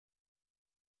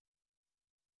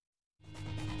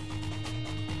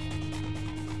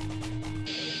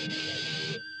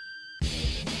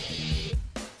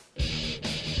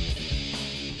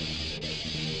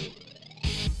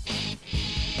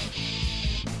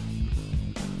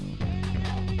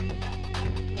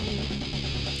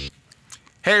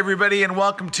Hey everybody, and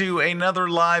welcome to another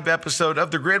live episode of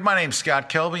The Grid. My name's Scott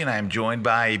Kelby, and I am joined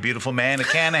by a beautiful man, a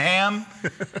can of ham.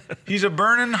 He's a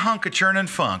burning hunk of churning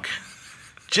funk.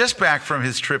 Just back from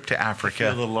his trip to Africa.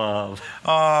 I feel the love.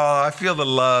 Oh, I feel the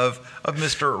love of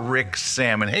Mr. Rick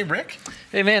Sammon. Hey, Rick.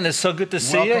 Hey, man, it's so good to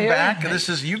see you Welcome here. back.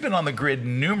 You've been on The Grid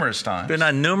numerous times. Been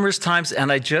on numerous times,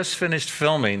 and I just finished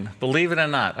filming, believe it or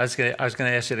not, I was gonna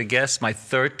ask you to guess my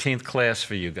 13th class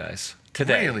for you guys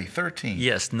today. Really? 13?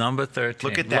 Yes, number 13.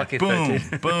 Look at that. Lucky Boom,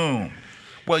 13. boom.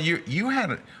 Well, you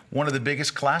had one of the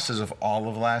biggest classes of all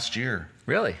of last year.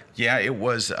 Really? Yeah, it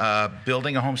was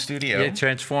building a home studio. Yeah,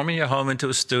 transforming your home into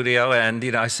a studio. And,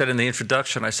 I said in the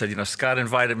introduction, I said, Scott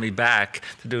invited me back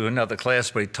to do another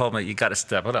class, but he told me you got to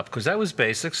step it up. Because that was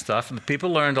basic stuff, and the people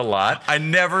learned a lot. I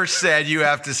never said you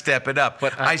have to step it up.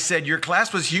 But I said your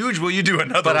class was huge. Will you do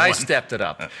another one? But I stepped it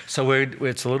up. So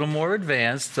it's a little more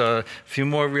advanced, a few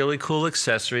more really cool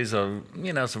accessories,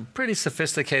 some pretty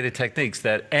sophisticated techniques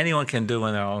that anyone can do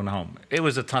in their own home. It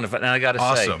was a ton of fun. And I got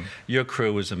to say, your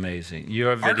crew was amazing.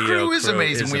 Your video Our crew is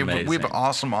amazing. Is we amazing. have an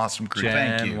awesome crew.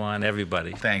 Thank you. Jen,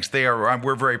 everybody. Thanks.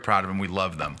 We're very proud of them. We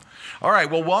love them. All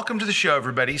right. Well, welcome to the show,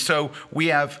 everybody. So we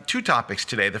have two topics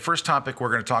today. The first topic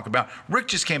we're going to talk about, Rick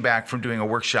just came back from doing a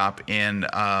workshop in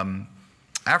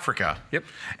Africa. Yep.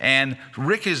 And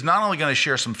Rick is not only going to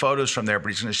share some photos from there, but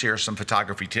he's going to share some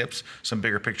photography tips, some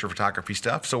bigger picture photography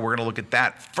stuff. So we're going to look at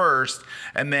that first.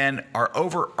 And then our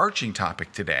overarching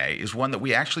topic today is one that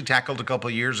we actually tackled a couple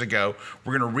of years ago.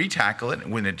 We're going to re-tackle it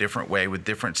in a different way with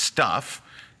different stuff.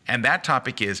 And that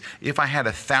topic is, if I had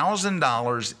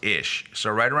 $1,000-ish, so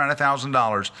right around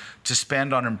 $1,000 to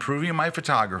spend on improving my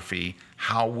photography,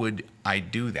 how would I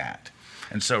do that?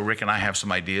 And so Rick and I have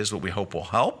some ideas that we hope will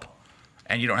help.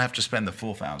 And you don't have to spend the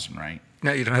full $1,000, right?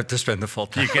 No, you don't have to spend the full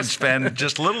 $1,000. You can spend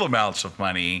just little amounts of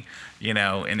money, in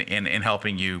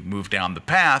helping you move down the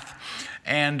path.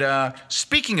 And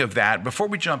speaking of that, before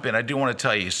we jump in, I do want to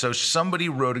tell you, so somebody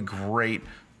wrote a great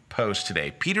post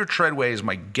today. Peter Treadway is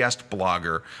my guest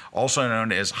blogger, also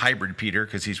known as Hybrid Peter,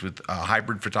 because he's with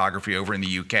Hybrid Photography over in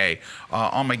the UK.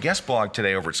 On my guest blog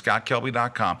today over at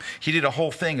scottkelby.com, he did a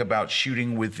whole thing about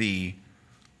shooting with the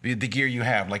gear you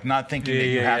have, like not thinking that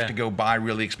you have to go buy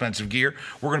really expensive gear.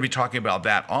 We're going to be talking about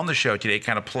that on the show today. It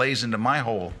kind of plays into my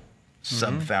whole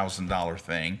sub-$1,000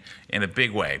 thing in a big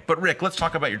way. But Rick, let's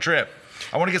talk about your trip.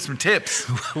 I want to get some tips.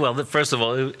 Well, first of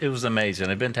all, it was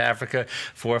amazing. I've been to Africa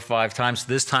 4 or 5 times.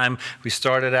 This time, we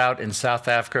started out in South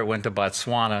Africa, went to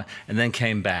Botswana, and then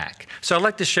came back. So I'd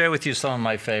like to share with you some of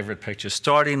my favorite pictures,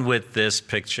 starting with this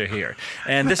picture here.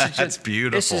 And this is just, that's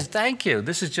beautiful. Thank you.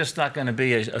 This is just not going to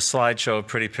be a slideshow of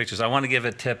pretty pictures. I want to give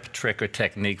a tip, trick, or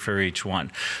technique for each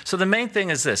one. So the main thing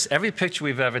is this. Every picture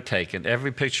we've ever taken,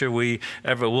 every picture we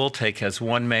ever will take has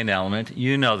one main element.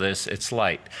 You know this. It's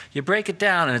light. You break it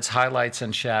down, and it's highlights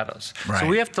and shadows. Right. So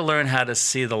we have to learn how to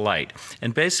see the light.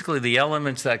 And basically the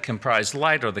elements that comprise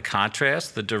light are the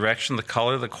contrast, the direction, the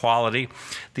color, the quality,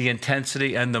 the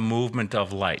intensity, and the movement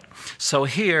of light. So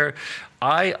here,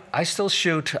 I still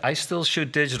shoot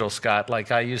digital, Scott,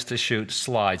 like I used to shoot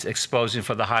slides, exposing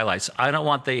for the highlights. I don't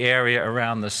want the area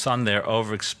around the sun there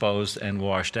overexposed and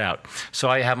washed out. So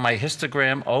I have my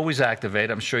histogram always activated,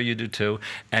 I'm sure you do too,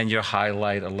 and your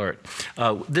highlight alert.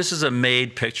 This is a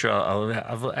made picture. I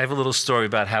have a little story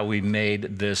about how we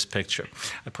made this picture.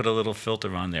 I put a little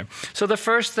filter on there. So the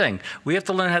first thing, we have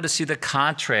to learn how to see the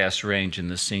contrast range in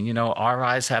the scene. Our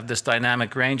eyes have this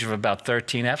dynamic range of about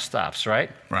 13 f-stops,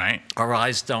 right? Right. Our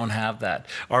eyes don't have that.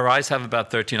 Our eyes have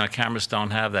about 13. Our cameras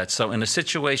don't have that. So in a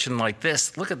situation like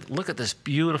this, look at this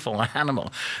beautiful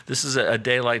animal. This is a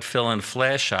daylight fill-in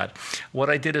flash shot. What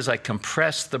I did is I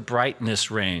compressed the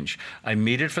brightness range. I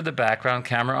metered for the background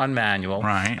camera on manual.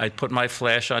 Right. I put my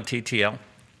flash on TTL.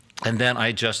 And then I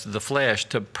adjusted the flash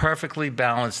to perfectly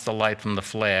balance the light from the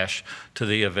flash to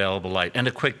the available light. And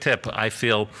a quick tip, I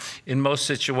feel in most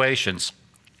situations,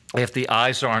 if the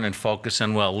eyes aren't in focus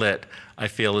and well lit, I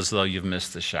feel as though you've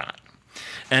missed the shot.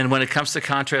 And when it comes to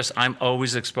contrast, I'm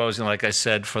always exposing, like I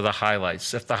said, for the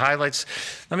highlights. If the highlights,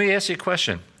 let me ask you a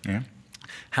question. Yeah.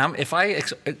 If I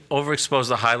overexpose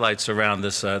the highlights around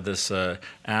this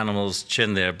animal's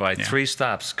chin there by 3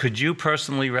 stops, could you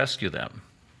personally rescue them?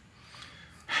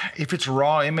 If it's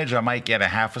raw image, I might get a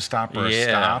half a stop or a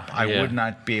stop. I would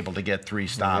not be able to get 3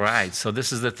 stops. Right. So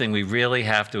this is the thing. We really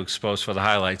have to expose for the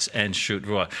highlights and shoot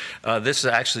raw. This is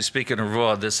actually, speaking of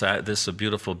raw, this a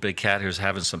beautiful big cat here is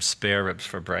having some spare ribs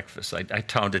for breakfast. I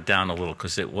toned it down a little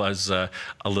because it was a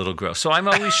little gross. So I'm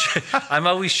always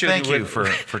shooting Thank you for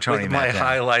toning with that my down.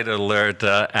 highlight alert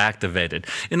activated.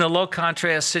 In a low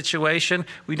contrast situation,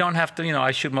 we don't have to,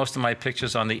 I shoot most of my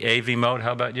pictures on the AV mode.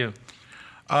 How about you?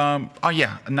 Oh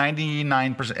yeah,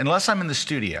 99%. Unless I'm in the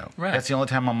studio. Right. That's the only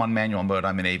time I'm on manual mode.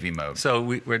 I'm in AV mode. So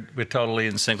we're totally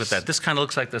in sync with that. This kind of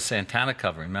looks like the Santana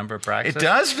cover. Remember Abraxas? It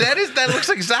does. That looks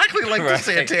exactly like Right.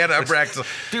 the Santana Abraxas.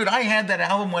 Dude, I had that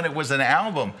album when it was an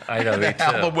album. I know, I had me that too.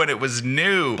 album when it was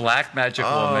new. Black Magic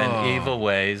Woman, Evil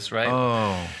Ways, right?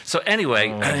 Oh. So anyway,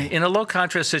 in a low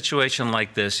contrast situation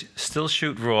like this, still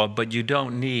shoot raw, but you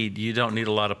don't need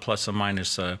a lot of plus or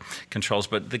minus controls.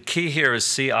 But the key here is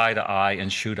see eye to eye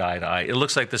and shoot eye to eye. It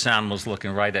looks like this animal's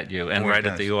looking right at you and right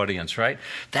at the audience, right?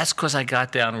 That's because I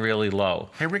got down really low.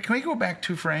 Hey Rick, can we go back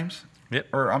 2 frames? Yep.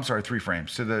 Or I'm sorry, 3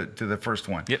 frames to the first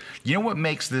one. Yep. You know what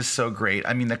makes this so great?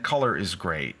 I mean, the color is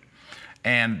great.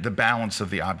 And the balance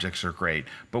of the objects are great.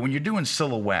 But when you're doing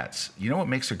silhouettes, you know what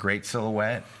makes a great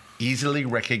silhouette? Easily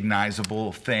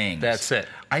recognizable things. That's it.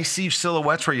 I see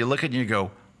silhouettes where you look at it and you go,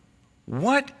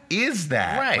 what is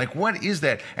that? Right. Like, what is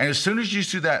that? And as soon as you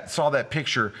saw that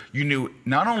picture, you knew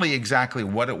not only exactly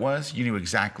what it was, you knew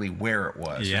exactly where it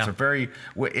was. Yeah.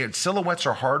 Silhouettes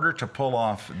are harder to pull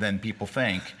off than people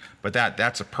think, but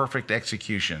that's a perfect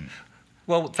execution.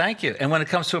 Well, thank you. And when it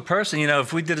comes to a person, you know, if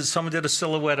someone did a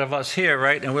silhouette of us here,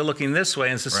 right, and we're looking this way,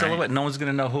 and it's a silhouette, no one's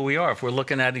going to know who we are. If we're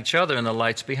looking at each other and the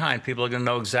light's behind, people are going to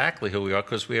know exactly who we are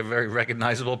because we have very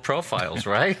recognizable profiles,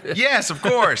 right? Yes, of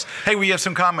course. Hey, we have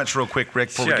some comments real quick, Rick,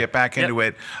 before we get back into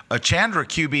it. Chandra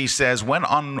QB says, when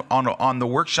on the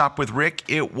workshop with Rick,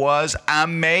 it was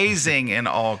amazing, in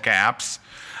all caps.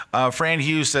 Fran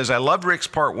Hughes says, I loved Rick's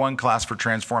Part 1 class for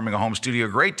transforming a home studio.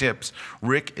 Great tips.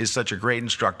 Rick is such a great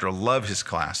instructor. Love his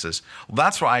classes. Well,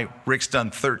 that's why Rick's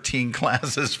done 13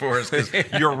 classes for us, because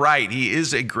you're right. He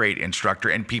is a great instructor,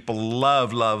 and people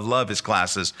love, love, love his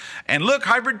classes. And look,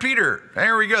 Hybrid Peter.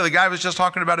 There we go. The guy I was just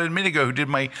talking about it a minute ago who did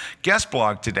my guest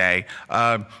blog today.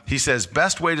 He says,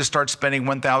 best way to start spending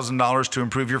 $1,000 to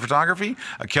improve your photography?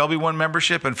 A Kelby One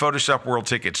membership and Photoshop World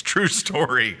tickets. True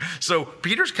story. So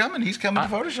Peter's coming. He's coming to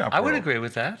Photoshop. I would agree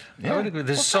with that. Yeah. I would agree.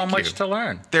 There's so much to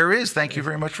learn. There is. Thank you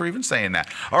very much for even saying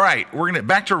that. All right, we're gonna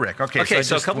back to Rick. Okay,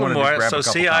 so a couple more. So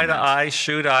see eye to eye,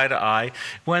 shoot eye to eye.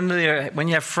 When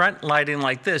you have front lighting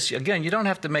like this, again, you don't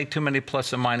have to make too many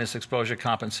plus or minus exposure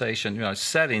compensation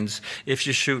settings if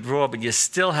you shoot raw, but you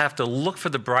still have to look for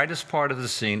the brightest part of the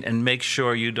scene and make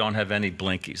sure you don't have any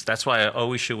blinkies. That's why I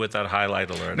always shoot with that highlight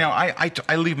alert. Now,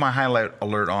 I leave my highlight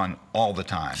alert on all the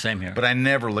time. Same here. But I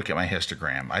never look at my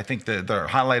histogram. I think the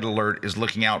highlight alert is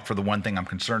looking out for the one thing I'm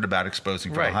concerned about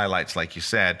exposing for the highlights, like you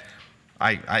said.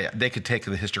 They could take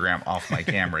the histogram off my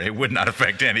camera. It would not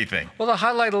affect anything. Well, the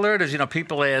highlight alert is,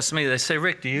 people ask me, they say,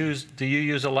 Rick, do you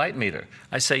use a light meter?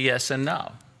 I say yes and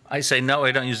no. I say, no,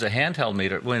 I don't use a handheld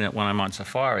meter when I'm on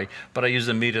Safari, but I use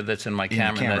the meter that's in my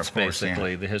camera, and that's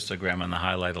basically the histogram and the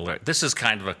highlight alert. This is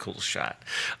kind of a cool shot.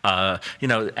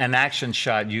 An action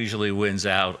shot usually wins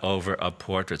out over a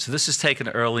portrait. So this is taken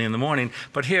early in the morning,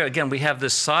 but here, again, we have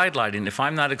this side lighting. If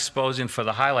I'm not exposing for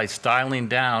the highlights, dialing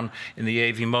down in the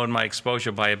AV mode my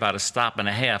exposure by about 1.5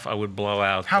 stops, I would blow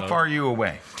out. How far are you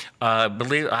away?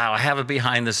 I have a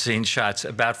behind-the-scenes shots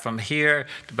about from here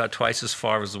to about twice as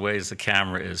far as the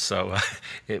camera is. So,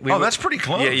 that's pretty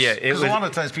close. Yeah. Because a lot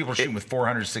of times people are shooting with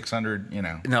 400, 600.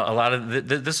 No, a lot of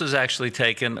this was actually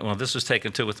taken. Well, this was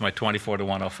taken too with my 24 to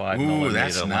 105 millimeter. Ooh,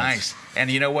 that's lens. nice.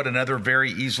 And you know what? Another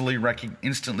very instantly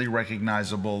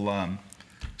recognizable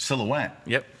silhouette.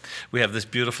 Yep. We have this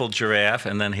beautiful giraffe,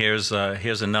 and then here's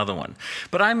another one.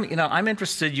 But I'm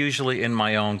interested usually in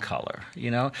my own color.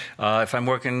 If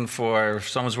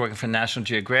someone's working for National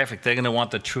Geographic, they're going to want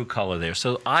the true color there.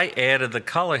 So I added the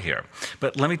color here.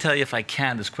 But let me tell you, if I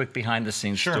can, this quick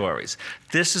behind-the-scenes stories.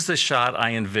 This is the shot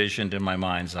I envisioned in my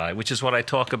mind's eye, which is what I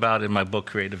talk about in my book,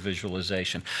 Creative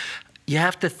Visualization. You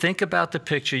have to think about the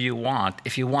picture you want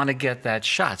if you want to get that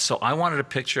shot. So I wanted a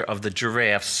picture of the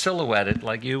giraffe silhouetted,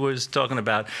 like you was talking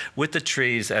about, with the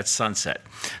trees at sunset.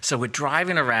 So we're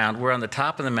driving around, we're on the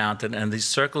top of the mountain, and these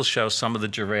circles show some of the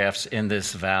giraffes in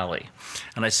this valley.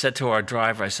 And I said to our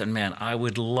driver, I said, man, I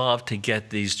would love to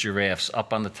get these giraffes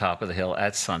up on the top of the hill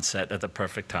at sunset at the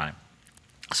perfect time.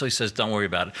 So he says, don't worry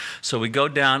about it. So we go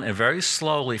down, and very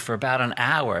slowly, for about an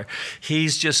hour,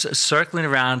 he's just circling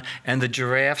around, and the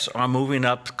giraffes are moving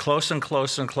up closer and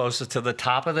closer and closer to the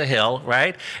top of the hill,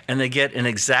 right? And they get in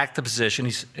exact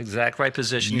right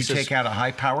position. You take out a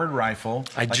high-powered rifle,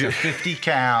 like a 50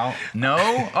 cal. No?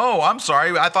 Oh, I'm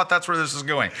sorry. I thought that's where this is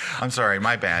going. I'm sorry.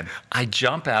 My bad. I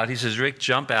jump out. He says, Rick,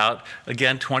 jump out.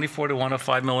 Again, 24 to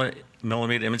 105 millimeter.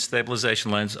 millimeter image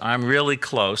stabilization lens. I'm really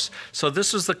close. So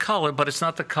this is the color, but it's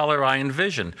not the color I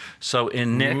envisioned. So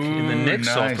in the Nik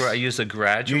software, I use a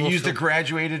gradual. You use the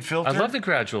graduated filter? I love the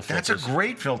gradual filters. That's a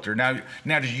great filter. Now,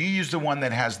 did you use the one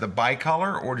that has the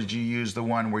bicolor, or did you use the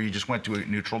one where you just went to a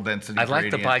neutral density I like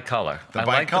gradient? the bicolor. The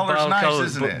bicolor is nice,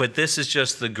 isn't it? But this is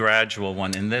just the gradual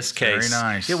one. In this case, very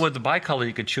nice. Yeah, with the bicolor,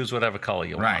 you could choose whatever color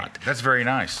you want. That's very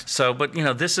nice. So, but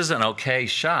this is an okay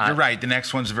shot. You're right. The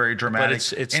next one's very dramatic.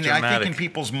 But it's and dramatic. I think in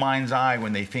people's mind's eye,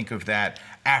 when they think of that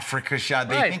Africa shot,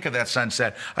 they think of that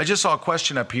sunset. I just saw a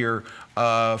question up here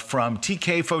from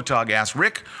TK Photog asked,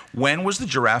 Rick, when was the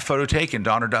giraffe photo taken,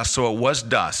 dawn or dusk? So it was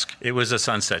dusk. It was a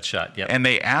sunset shot, yeah. And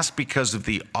they asked because of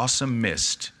the awesome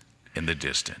mist in the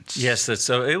distance. Yes,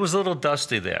 so it was a little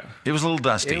dusty there. It was a little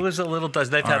dusty. It was a little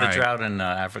dusty. They've had a drought in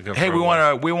Africa. Hey, we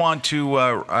want to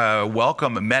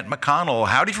welcome Matt McConnell.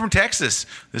 Howdy from Texas.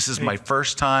 This is my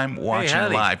first time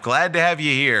watching live. Glad to have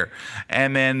you here.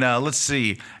 And then let's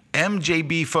see.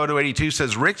 MJB Photo 82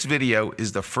 says Rick's video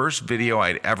is the first video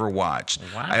I'd ever watched.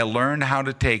 Wow. I learned how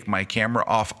to take my camera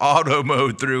off auto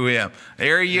mode through him.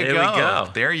 There you go. We go.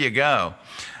 There you go.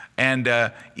 And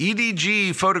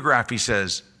EDG Photography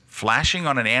says, flashing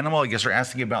on an animal. I guess they're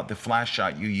asking about the flash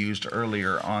shot you used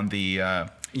earlier on the...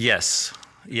 Yes.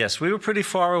 Yes, we were pretty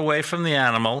far away from the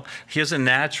animal. Here's a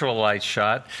natural light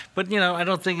shot. But, I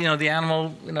don't think, the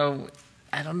animal,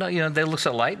 I don't know, they look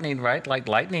at lightning, right? Like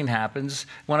lightning happens.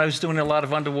 When I was doing a lot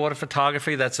of underwater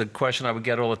photography, that's a question I would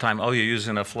get all the time. Oh, you're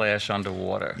using a flash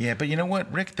underwater. Yeah, but you know what,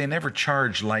 Rick? They never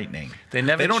charge lightning. They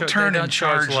don't turn and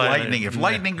charge lightning. If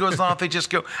lightning goes off, they just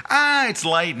go, it's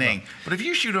lightning. But if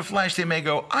you shoot a flash, they may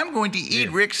go, I'm going to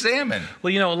eat Rick Sammon.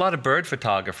 Well, a lot of bird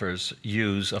photographers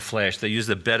use a flash. They use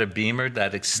the better beamer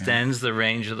that extends the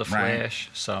range of the flash.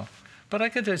 So. But I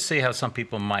could just see how some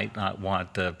people might not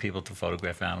want people to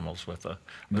photograph animals with a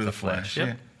flash.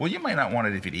 Yeah. Well, you might not want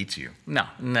it if it eats you. No.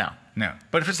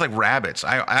 But if it's like rabbits,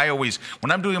 I always, when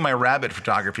I'm doing my rabbit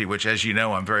photography, which, as you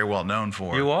know, I'm very well known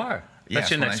for. You are. That's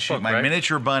your next book, my right?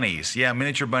 Miniature Bunnies. Yeah,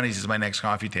 Miniature Bunnies is my next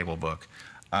coffee table book.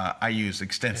 I use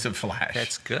extensive flash.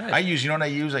 That's good. You know what I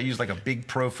use? I use like a big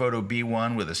Profoto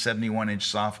B1 with a 71-inch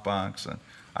softbox.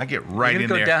 I get right in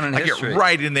there. I get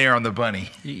right in there on the bunny.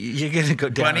 You're going to go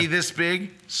down. Bunny this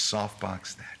big,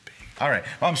 softbox that big. All right.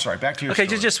 Oh, I'm sorry. Back to your story.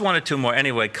 Just one or two more.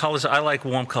 Anyway, colors. I like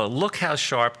warm color. Look how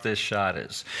sharp this shot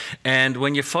is. And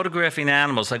when you're photographing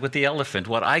animals, like with the elephant,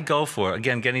 what I go for,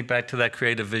 again, getting back to that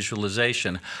creative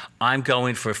visualization, I'm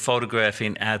going for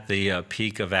photographing at the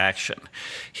peak of action.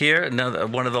 Here,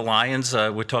 one of the lions,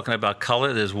 we're talking about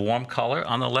color. There's warm color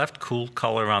on the left, cool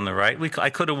color on the right. I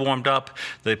could have warmed up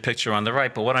the picture on the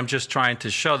right, but what I'm just trying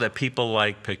to show that people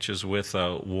like pictures with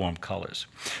warm colors.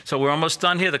 So we're almost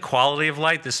done here. The quality of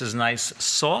light, this is nice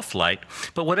soft light,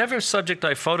 but whatever subject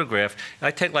I photograph,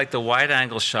 I take like the wide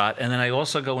angle shot, and then I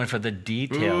also go in for the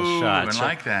detail shot. I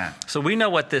like that. So we know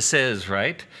what this is,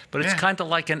 right? But it's kind of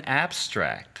like an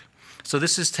abstract. So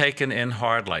this is taken in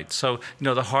hard light. So,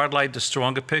 the hard light, the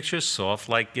stronger pictures, soft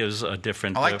light gives a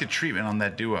different... I like the treatment on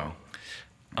that duo.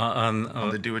 On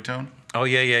the duotone? Oh,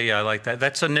 yeah, I like that.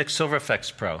 That's a Nik Silver Effects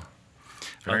Pro.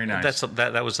 Very nice.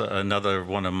 That was another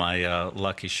one of my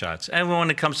lucky shots. And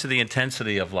when it comes to the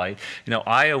intensity of light,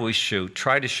 I always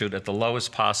try to shoot at the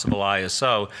lowest possible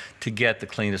ISO to get the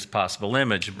cleanest possible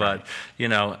image. But,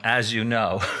 as you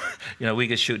know, we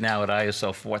can shoot now at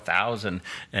ISO 4000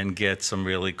 and get some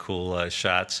really cool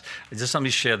shots. Just let me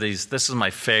share these. This is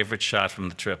my favorite shot from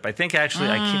the trip. I think actually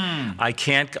I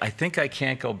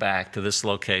can't go back to this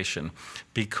location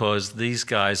because these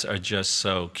guys are just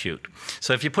so cute.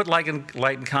 So if you put light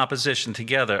and composition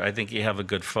together, I think you have a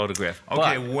good photograph.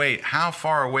 Okay, wait. How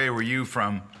far away were you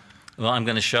from? Well, I'm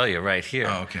going to show you right here.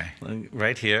 Oh, okay.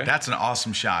 Right here. That's an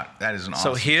awesome shot. That is an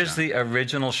awesome shot. So here's the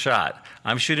original shot.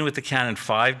 I'm shooting with the Canon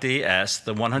 5DS,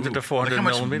 the 100 to 400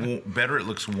 millimeter. Look how much better it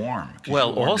looks warm.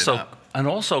 Well,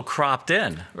 also cropped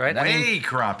in, right? Way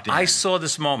cropped in. I saw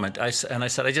this moment, and I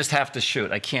said, I just have to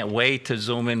shoot. I can't wait to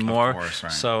zoom in more. Of course,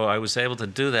 right. So I was able to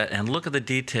do that, and look at the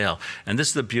detail. And this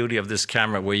is the beauty of this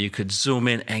camera, where you could zoom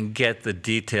in and get the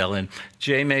detail. And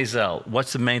Jay Maisel,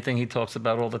 what's the main thing he talks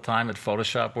about all the time at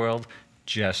Photoshop World?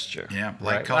 Gesture. Yeah,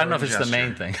 light, color, I don't know if it's the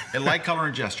main thing. Light, color,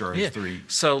 and gesture are his three.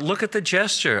 So look at the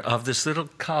gesture of this little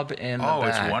cub in the back. Oh,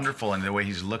 it's wonderful, and the way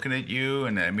he's looking at you,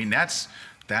 and I mean that's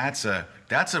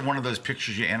one of those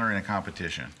pictures you enter in a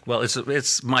competition. Well,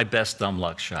 it's my best dumb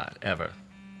luck shot ever.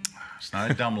 It's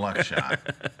not a dumb luck shot.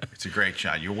 It's a great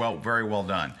shot. You're very well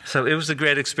done. So it was a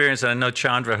great experience, and I know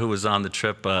Chandra, who was on the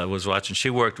trip, was watching. She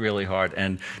worked really hard,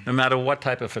 and no matter what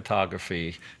type of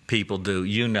photography people do,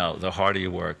 the harder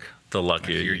you work, the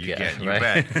luckier you get. You right?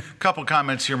 bet. Couple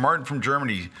comments here. Martin from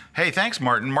Germany. Hey, thanks,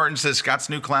 Martin. Martin says Scott's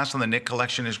new class on the Nick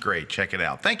collection is great. Check it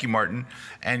out. Thank you, Martin.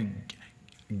 And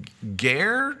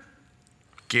Gareth?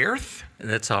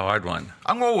 That's a hard one.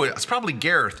 I'm going with, it's probably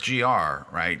Gareth, G-R,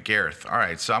 right? Gareth. All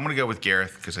right, so I'm going to go with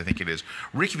Gareth because I think it is.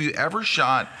 Rick, have you ever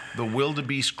shot the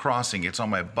Wildebeest Crossing? It's on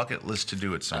my bucket list to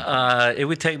do at some point. It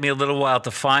would take me a little while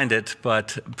to find it,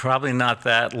 but probably not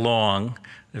that long.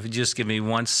 If you just give me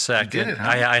 1 second. You did it, huh?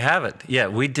 I have it. Yeah,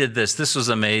 we did this. This was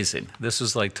amazing. This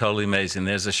was like totally amazing.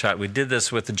 There's a shot. We did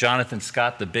this with Jonathan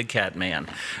Scott, the Big Cat Man.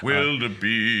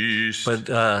 Wildebeest.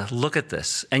 But look at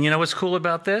this. And you know what's cool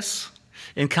about this?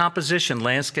 In composition,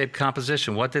 landscape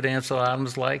composition, what did Ansel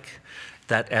Adams like?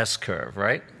 That S-curve,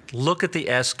 right? Look at the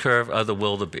S-curve of the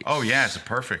wildebeest. Oh, yeah, it's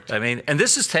perfect. I mean, and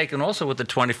this is taken also with the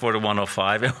 24 to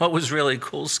 105. And what was really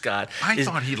cool, Scott, I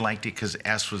thought he liked it because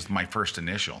S was my first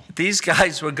initial. These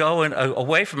guys were going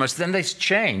away from us. Then they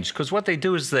changed because what they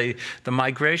do is the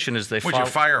migration is they Would you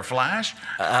fire a flash?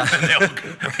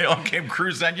 They all came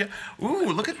cruising at you.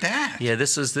 Ooh, look at that. Yeah,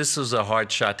 this is a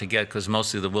hard shot to get because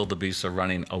mostly the wildebeest are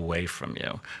running away from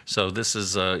you. So this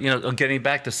is getting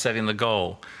back to setting the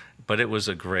goal. But it was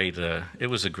a great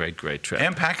trip.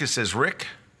 M. Packus says, Rick,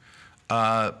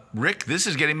 this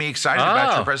is getting me excited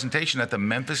about your presentation at the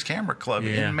Memphis Camera Club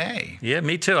in May. Yeah,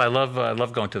 me too. I love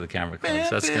going to the camera clubs.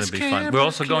 That's going to be fun. We're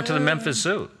also going to the Memphis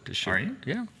Zoo this year. Are you?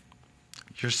 Yeah.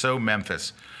 You're so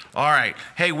Memphis. All right.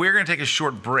 Hey, we're going to take a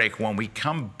short break. When we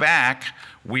come back,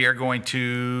 we are going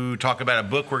to talk about a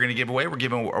book we're going to give away. We're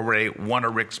giving away one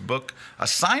of Rick's book, a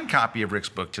signed copy of Rick's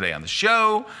book today on the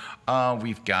show.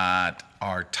 We've got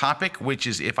our topic, which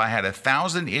is if I had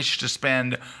 $1,000-ish to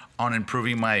spend on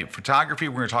improving my photography.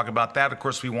 We're going to talk about that. Of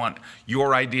course, we want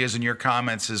your ideas and your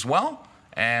comments as well.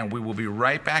 And we will be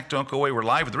right back. Don't go away. We're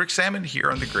live with Rick Sammon here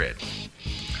on The Grid.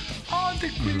 On The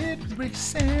Grid, Rick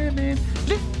Sammon.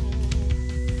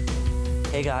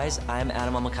 Hey guys, I'm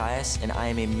Adam Amakayas, and I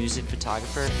am a music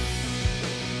photographer.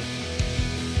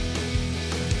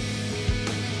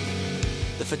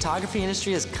 The photography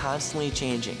industry is constantly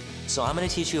changing, so I'm going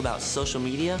to teach you about social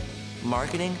media,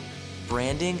 marketing,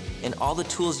 branding, and all the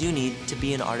tools you need to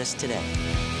be an artist today.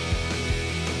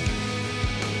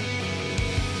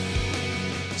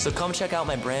 So come check out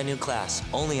my brand new class,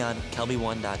 only on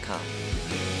kelby1.com.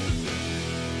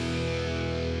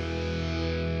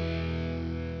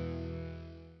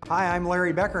 Hi, I'm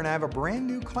Larry Becker, and I have a brand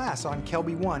new class on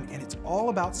Kelby One, and it's all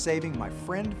about saving my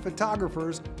friend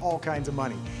photographers all kinds of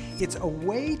money. It's a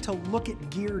way to look at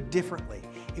gear differently.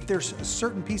 If there's a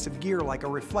certain piece of gear like a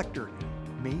reflector,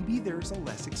 maybe there's a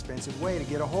less expensive way to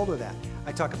get a hold of that.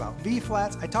 I talk about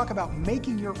V-flats, I talk about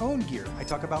making your own gear, I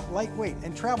talk about lightweight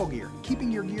and travel gear, keeping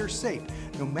your gear safe.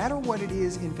 No matter what it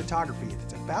is in photography, if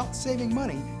it's about saving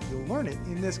money, you'll learn it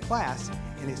in this class,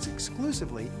 and it's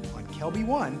exclusively on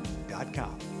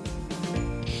kelby1.com.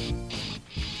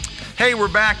 Hey, we're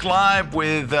back live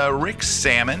with Rick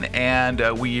Sammon, and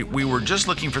we were just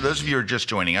looking, for those of you who are just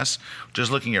joining us,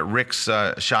 just looking at Rick's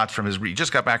shots from he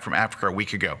just got back from Africa a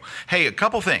week ago. Hey, a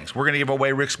couple things. We're going to give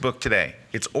away Rick's book today.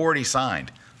 It's already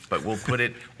signed, but we'll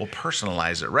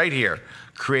personalize it right here.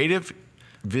 Creative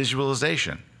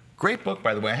Visualization. Great book,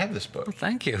 by the way. I have this book. Well,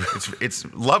 thank you. It's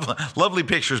lovely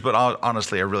pictures, but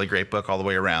honestly, a really great book all the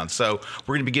way around. So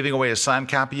we're going to be giving away a signed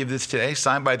copy of this today,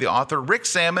 signed by the author, Rick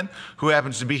Sammon, who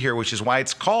happens to be here, which is why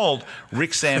it's called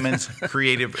Rick Sammon's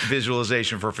Creative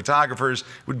Visualization for Photographers.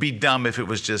 It would be dumb if it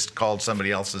was just called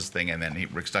somebody else's thing and then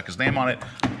Rick stuck his name on it.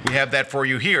 We have that for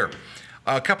you here.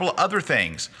 A couple of other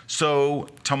things. So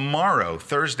tomorrow,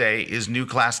 Thursday, is new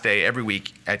class day every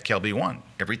week at Kelby One,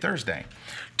 every Thursday.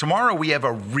 Tomorrow we have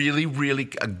a really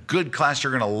good class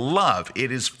you're going to love.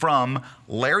 It is from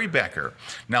Larry Becker.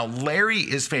 Now, Larry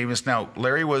is famous. Now,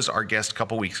 Larry was our guest a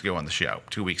couple weeks ago on the show,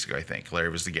 2 weeks ago, I think. Larry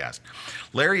was the guest.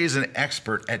 Larry is an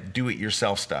expert at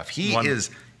do-it-yourself stuff. He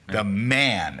is the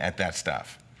man at that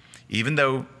stuff. Even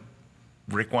though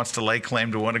Rick wants to lay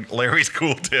claim to one of Larry's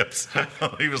cool tips.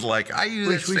 He was like, I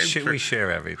use that we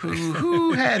share everything.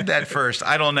 Who had that first?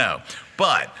 I don't know.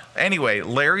 But anyway,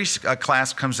 Larry's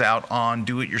class comes out on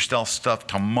do-it-yourself stuff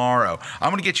tomorrow.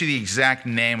 I'm going to get you the exact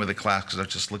name of the class because I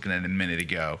was just looking at it a minute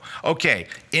ago. Okay,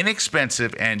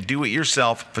 inexpensive and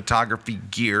do-it-yourself photography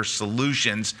gear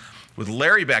solutions with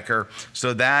Larry Becker.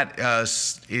 So that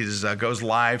goes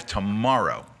live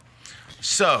tomorrow.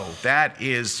 So that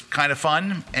is kind of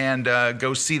fun, and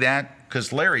go see that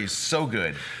because Larry's so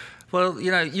good. Well,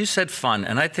 you said fun,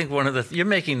 and I think you're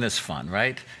making this fun,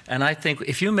 right? And I think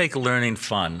if you make learning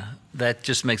fun, that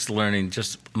just makes learning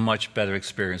just a much better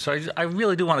experience. So I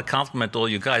really do want to compliment all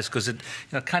you guys, because it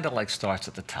kind of like starts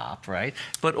at the top, right?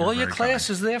 But all your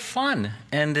classes, they're fun.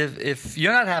 And if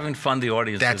you're not having fun, the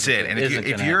audience That's it. And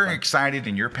if you're excited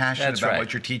and you're passionate about right.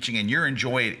 what you're teaching and you're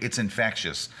enjoying it, it's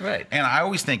infectious. Right. And I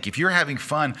always think if you're having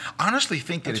fun, honestly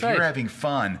think that if you're having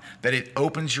fun, that it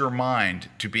opens your mind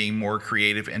to being more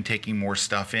creative and taking more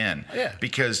stuff in. Yeah.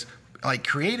 Because like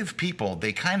creative people,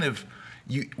 they kind of,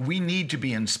 we need to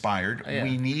be inspired. Yeah.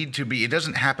 We need to be, it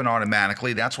doesn't happen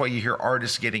automatically. That's why you hear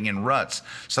artists getting in ruts.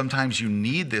 Sometimes you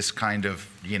need this kind of,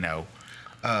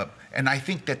 and I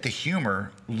think that the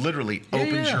humor literally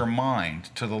opens your mind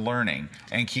to the learning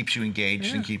and keeps you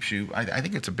engaged and keeps you. I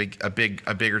think it's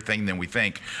a bigger thing than we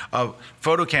think.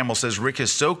 Photo Camel says Rick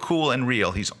is so cool and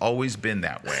real. He's always been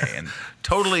that way, and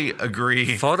totally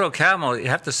agree. Photo Camel, you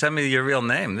have to send me your real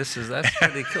name. That's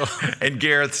pretty cool. And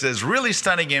Gareth says really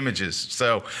stunning images.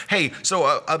 So hey,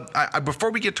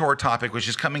 before we get to our topic, which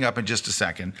is coming up in just a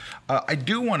second, I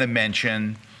do want to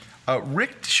mention.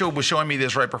 Rick was showing me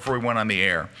this right before we went on the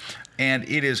air, and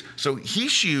it is so he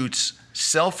shoots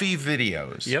selfie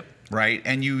videos. Yep. Right,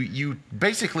 and you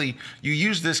basically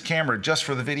use this camera just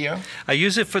for the video. I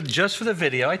use it just for the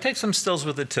video. I take some stills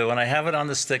with it too, and I have it on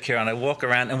the stick here, and I walk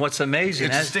around. And what's amazing?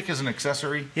 It's a stick as an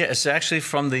accessory. Yeah, it's actually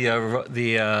from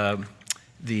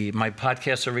my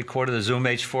podcasts are recorded, the Zoom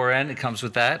H4n. It comes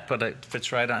with that, but it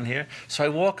fits right on here. So I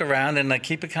walk around and I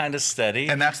keep it kind of steady.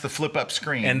 And that's the flip-up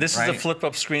screen. And this is the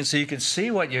flip-up screen, so you can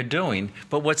see what you're doing.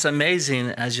 But what's amazing,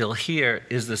 as you'll hear,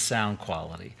 is the sound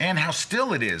quality. And how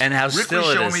still it is. And how Rick still it is.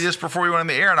 was showing me this before we went on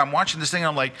the air, and I'm watching this thing, and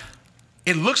I'm like,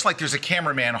 it looks like there's a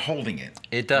cameraman holding it.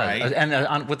 It does, right?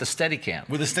 and with a Steadicam.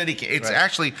 With a Steadicam, it's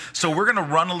actually. So we're going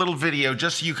to run a little video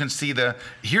just so you can see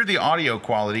hear the audio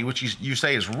quality, which you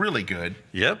say is really good.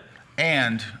 Yep.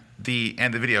 And the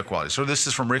video quality. So this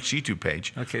is from Rick's YouTube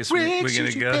page. Okay, so we're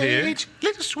going to go here.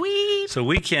 Little sweet. So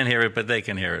we can't hear it, but they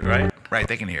can hear it, right? Right,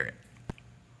 they can hear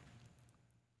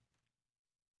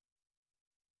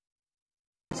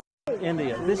it.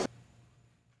 India. This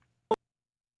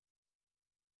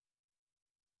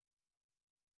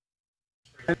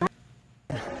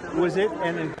was it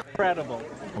and incredible.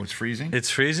 Oh, it's freezing? It's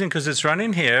freezing because it's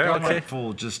running here. Okay.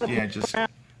 Full,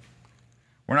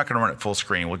 we're not going to run it full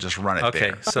screen. We'll just run it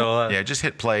there. So just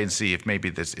hit play and see if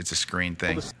maybe it's a screen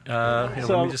thing. Here,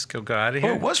 let me just go out of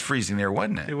here. Oh, it was freezing there,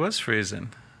 wasn't it? It was freezing.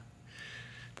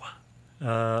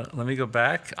 Let me go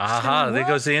back. Aha, there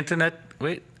goes the internet.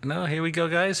 Wait, no, here we go,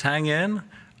 guys. Hang in.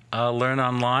 Learn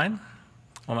online.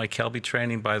 All my Kelby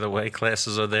training, by the way,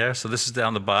 classes are there. So this is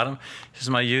down the bottom. This is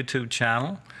my YouTube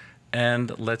channel.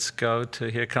 And let's go to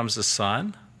Here Comes the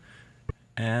Sun.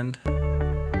 And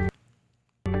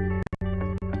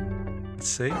let's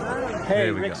see.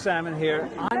 Hey, Rick Sammon here.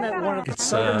 I'm at one of the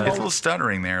it's a little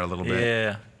stuttering there a little bit.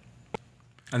 Yeah.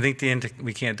 I think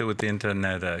we can't do it with the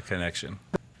internet connection.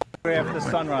 After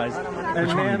sunrise. And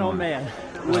man, oh man.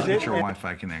 Was it your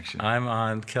Wi-Fi connection? I'm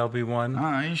on Kelby 1.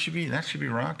 That should be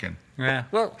rocking. Yeah.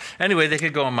 Well, anyway, they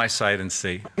could go on my site and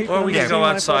see. Or we can go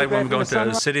outside when we're going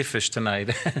to City Fish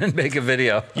tonight and make a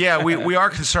video. Yeah, we are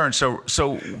concerned. So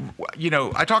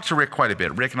I talked to Rick quite a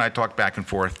bit. Rick and I talked back and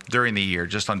forth during the year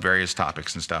just on various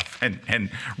topics and stuff.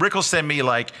 And Rick will send me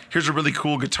like, here's a really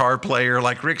cool guitar player.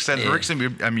 Like Rick's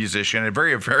a musician, a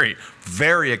very, very,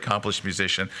 very accomplished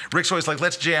musician. Rick's always like,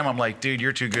 let's jam. I'm like, dude,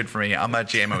 you're too good for me. I'm not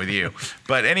jamming with you.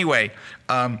 But anyway,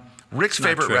 Rick's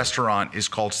favorite restaurant is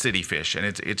called City Fish, and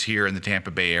it's here in the Tampa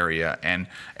Bay area. And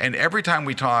every time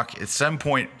we talk, at some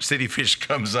point, City Fish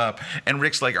comes up, and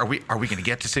Rick's like, "Are we going to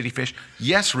get to City Fish?"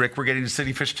 Yes, Rick, we're getting to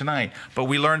City Fish tonight. But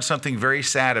we learned something very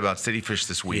sad about City Fish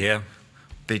this week. Yeah,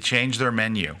 they changed their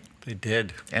menu. They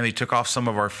did, and they took off some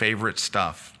of our favorite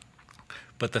stuff.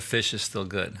 But the fish is still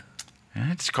good.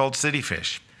 It's called City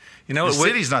Fish. You know, the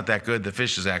city's not that good. The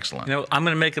fish is excellent. You know, I'm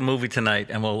going to make a movie tonight,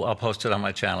 and I'll post it on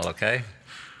my channel. Okay.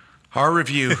 Our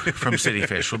review from City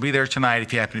Fish. We'll be there tonight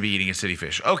if you happen to be eating a City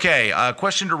Fish. Okay,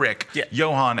 question to Rick. Yeah.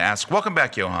 Johan asks, welcome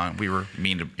back, Johan. We were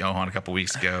mean to Johan a couple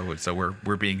weeks ago, so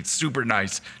we're being super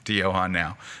nice to Johan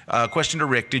now. Question to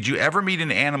Rick, did you ever meet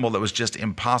an animal that was just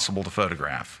impossible to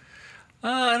photograph?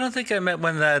 I don't think I met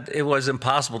one that it was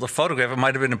impossible to photograph. It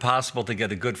might have been impossible to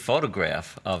get a good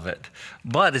photograph of it,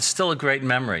 but it's still a great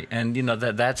memory. And you know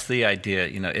that's the idea.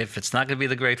 You know, if it's not going to be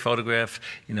the great photograph,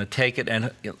 you know, take it and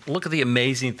look at the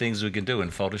amazing things we can do in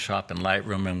Photoshop and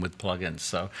Lightroom and with plugins.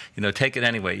 So you know, take it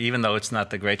anyway, even though it's not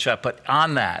the great shot. But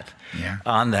on that,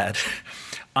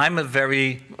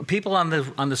 people on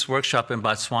this workshop in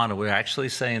Botswana were actually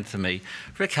saying to me,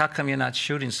 Rick, how come you're not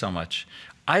shooting so much?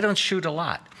 I don't shoot a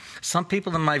lot. Some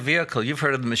people in my vehicle, you've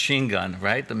heard of the machine gun,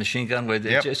 right? The machine gun where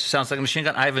it just sounds like a machine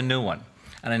gun. I have a new one,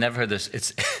 and I never heard this.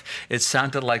 It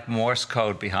sounded like Morse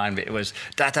code behind me. It was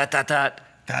da da da da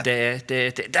da da da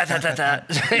da da da.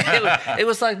 It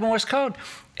was like Morse code.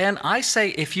 And I say,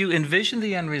 if you envision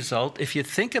the end result, if you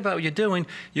think about what you're doing,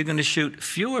 you're going to shoot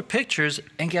fewer pictures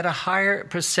and get a higher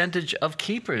percentage of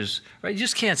keepers, right? You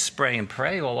just can't spray and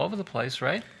pray all over the place,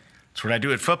 right? That's what I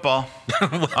do at football.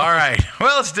 All right.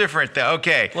 Well, it's different, though.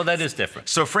 Okay. Well, that is different.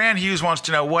 So Fran Hughes wants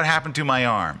to know what happened to my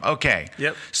arm. Okay.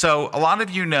 Yep. So a lot of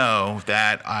you know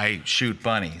that I shoot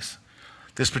bunnies.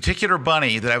 This particular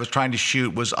bunny that I was trying to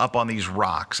shoot was up on these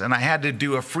rocks, and I had to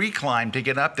do a free climb to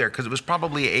get up there because it was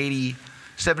probably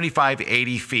 75,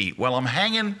 80 feet. Well, I'm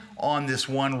hanging on this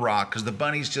one rock because the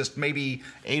bunny's just maybe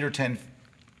 8 or 10.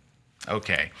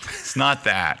 Okay, it's not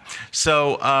that.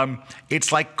 So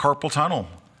it's like carpal tunnel.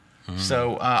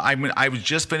 So I was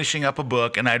just finishing up a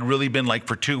book, and I'd really been like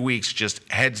for 2 weeks just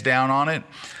heads down on it.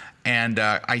 And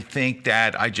I think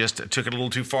that I just took it a little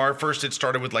too far. First, it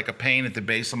started with like a pain at the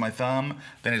base of my thumb.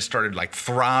 Then it started like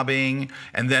throbbing.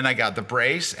 And then I got the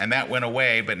brace, and that went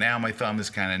away. But now my thumb is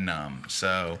kind of numb.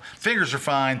 So fingers are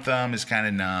fine. Thumb is kind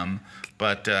of numb.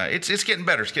 But it's getting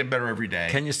better. It's getting better every day.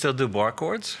 Can you still do bar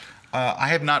chords? I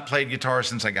have not played guitar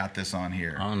since I got this on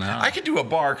here. Oh, no. I could do a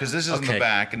bar because this is in the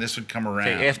back, and this would come around.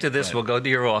 Okay, after this, we'll go to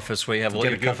your office where you have all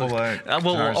your couple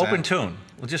we'll open tune.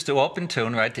 We'll just do open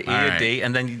tune, right, to E or D,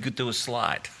 and then you could do a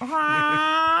slide.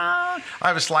 I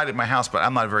have a slide at my house, but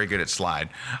I'm not very good at slide.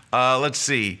 Let's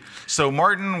see. So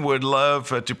Martin would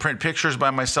love to print pictures by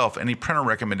myself. Any printer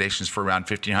recommendations for around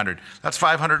 $1,500? That's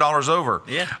 $500 over.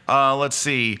 Yeah. Let's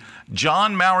see.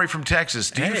 John Mowry from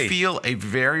Texas. Do you feel a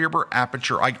variable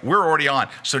aperture? We're already on.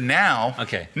 So now,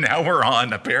 now we're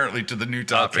on apparently to the new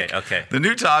topic. Okay. The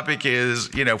new topic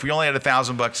is, you know, if we only had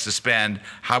 $1,000 to spend,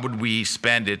 how would we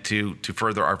spend it to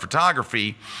further our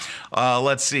photography?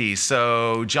 Let's see.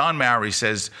 So John Mowry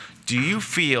says, do you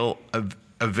feel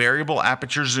a variable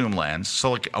aperture zoom lens,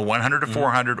 so like a 100 to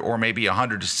 400 or maybe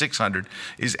 100 to 600,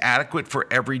 is adequate for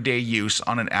everyday use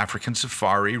on an African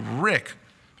safari? Rick,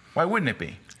 why wouldn't it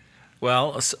be?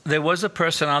 Well, there was a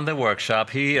person on the workshop.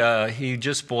 He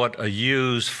just bought a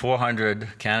used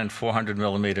Canon 400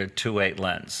 millimeter 2.8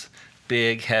 lens,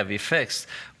 big, heavy, fixed.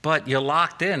 But you're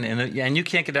locked in, and you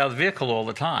can't get out of the vehicle all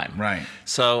the time. Right.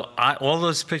 So all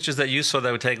those pictures that you saw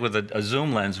that were taken with a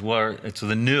zoom lens it's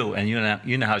the new, and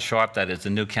you know how sharp that is. The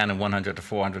new Canon 100 to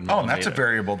 400 millimeter. Oh, and that's a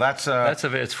variable. It's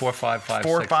 4.5, 5.6.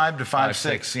 4.5 to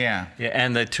 5.6. Yeah. Yeah,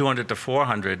 and the 200 to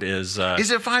 400 is. Is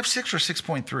it 5.6 or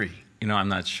 6.3? You know, I'm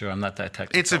not sure. I'm not that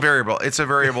technical. It's a variable. It's a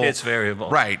variable. It's variable.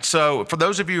 Right. So for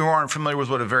those of you who aren't familiar with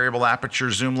what a variable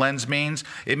aperture zoom lens means,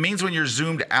 it means when you're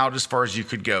zoomed out as far as you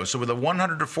could go. So with a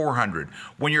 100 to 400,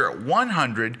 when you're at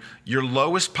 100, your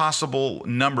lowest possible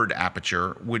numbered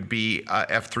aperture would be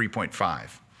f3.5.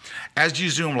 As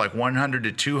you zoom like 100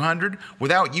 to 200,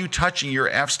 without you touching your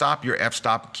f-stop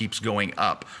keeps going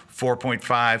up. 4.5,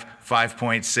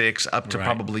 5.6, up to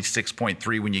probably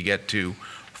 6.3 when you get to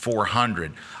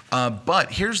 400.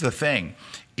 But here's the thing,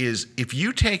 is if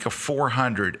you take a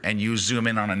 400 and you zoom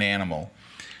in on an animal,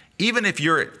 even if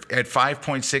you're at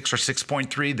 5.6 or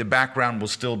 6.3, the background will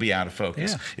still be out of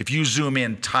focus. Yeah. If you zoom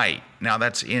in tight, now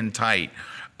that's in tight.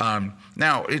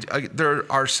 Now,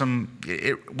 there are some,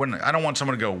 when I don't want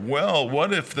someone to go, well,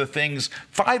 what if the thing's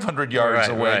 500 yards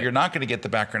away? You're not going to get the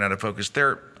background out of focus.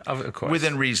 They're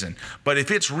within reason. But if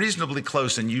it's reasonably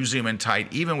close and you zoom in tight,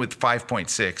 even with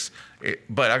 5.6,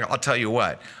 but I'll tell you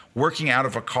what, working out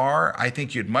of a car, I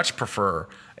think you'd much prefer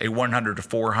a 100 to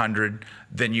 400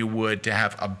 than you would to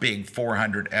have a big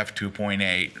 400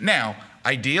 f2.8. Now,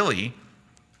 ideally,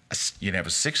 you'd have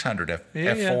a 600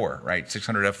 f4, right?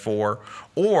 600 f4,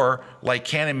 or like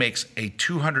Canon makes a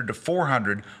 200 to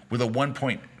 400 with a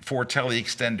 1.4 tele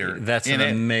extender. That's an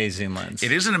amazing lens.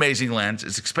 It is an amazing lens.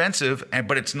 It's expensive,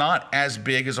 but it's not as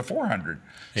big as a 400.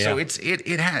 Yeah. So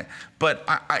it had, but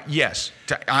yes,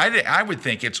 I would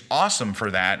think it's awesome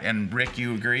for that. And Rick,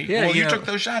 you agree? Yeah, well, you took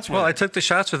those shots with it. Well, I took the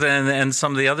shots with it, and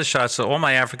some of the other shots. So all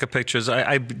my Africa pictures,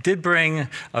 I did bring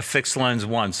a fixed lens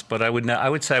once, but I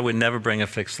would say I would never bring a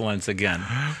fixed lens again.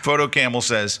 Photo Camel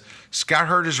says Scott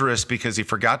hurt his wrist because he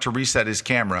forgot to reset his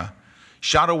camera.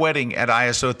 Shot a wedding at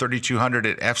ISO 3200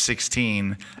 at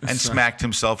f16 and smacked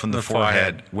himself in the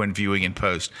forehead when viewing in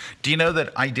post. Do you know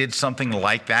that I did something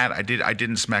like that? I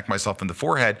didn't smack myself in the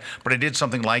forehead, but I did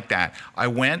something like that. I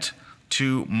went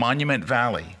to Monument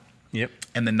Valley. Yep.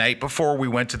 And the night before, we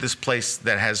went to this place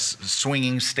that has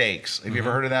swinging steaks. Have you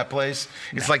ever heard of that place?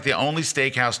 It's like the only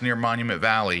steakhouse near Monument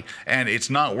Valley, and it's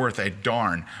not worth a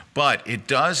darn. But it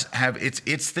does have,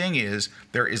 its thing is,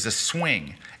 there is a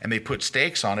swing, and they put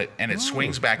steaks on it, and it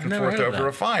swings back and forth over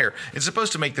a fire. It's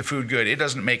supposed to make the food good. It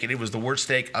doesn't make it. It was the worst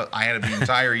steak I had of the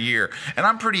entire year. And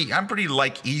I'm pretty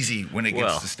like easy when it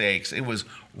gets to steaks. It was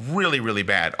really, really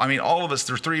bad. I mean, all of us,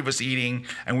 there's 3 of us eating,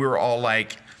 and we were all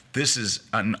like, this is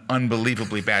an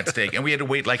unbelievably bad steak. And we had to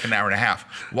wait like an hour and a half.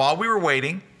 While we were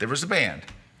waiting, there was a band.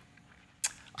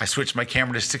 I switched my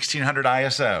camera to 1600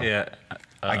 ISO. Yeah.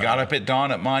 I got up at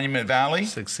dawn at Monument Valley.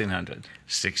 1600.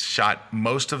 Shot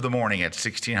most of the morning at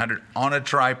 1600 on a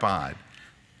tripod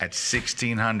at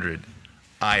 1600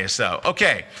 ISO.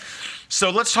 Okay,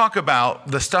 so let's talk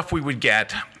about the stuff we would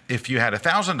get if you had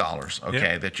 $1,000,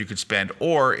 okay, that you could spend,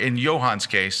 or in Johan's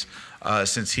case,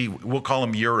 since we'll call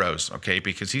him euros, okay,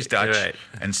 because he's Dutch, right.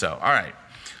 And so, all right.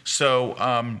 So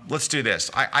let's do this.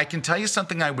 I can tell you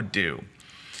something I would do,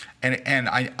 and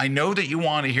I know that you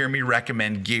want to hear me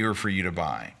recommend gear for you to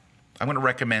buy. I'm going to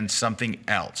recommend something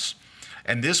else,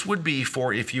 and this would be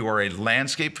for if you are a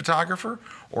landscape photographer,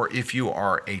 or if you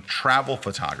are a travel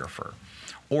photographer,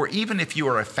 or even if you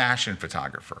are a fashion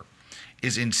photographer,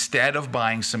 is instead of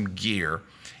buying some gear,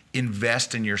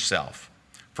 invest in yourself.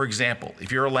 For example,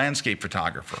 if you're a landscape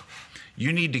photographer,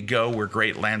 you need to go where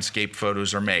great landscape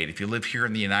photos are made. If you live here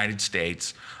in the United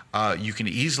States, you can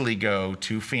easily go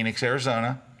to Phoenix,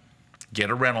 Arizona,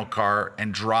 get a rental car,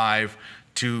 and drive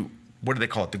to, what do they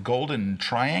call it, the Golden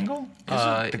Triangle?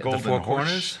 The Four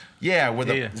Corners? Yeah,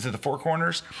 is it the Four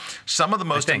Corners? Some of the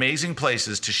most amazing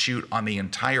places to shoot on the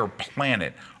entire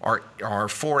planet are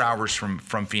 4 hours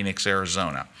from Phoenix,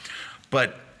 Arizona.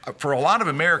 But for a lot of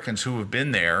Americans who have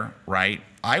been there, right,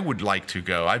 I would like to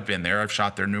go. I've been there. I've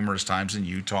shot there numerous times in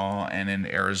Utah and in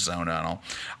Arizona and all.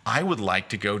 I would like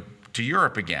to go to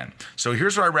Europe again. So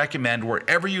here's what I recommend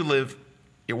wherever you live.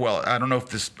 Well, I don't know if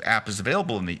this app is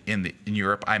available in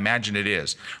Europe. I imagine it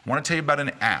is. I want to tell you about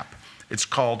an app. It's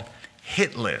called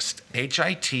HitList,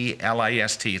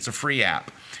 HITLIST. It's a free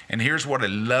app. And here's what I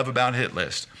love about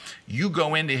HitList. You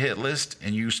go into HitList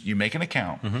and you make an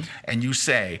account, and you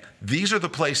say, these are the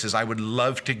places I would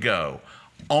love to go.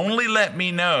 Only let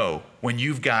me know when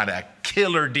you've got a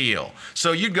killer deal.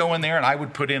 So you'd go in there, and I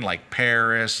would put in like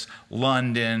Paris,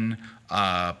 London,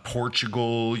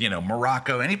 Portugal,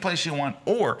 Morocco, any place you want,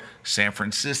 or San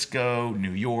Francisco,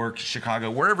 New York,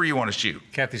 Chicago, wherever you want to shoot.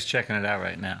 Kathy's checking it out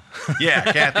right now.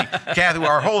 Yeah, Kathy,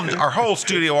 our whole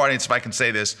studio audience, if I can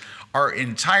say this, our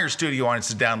entire studio audience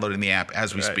is downloading the app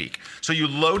as we speak. So you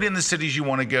load in the cities you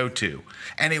want to go to,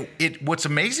 and what's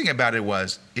amazing about it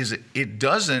is it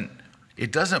doesn't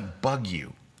bug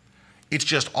you. It's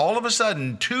just all of a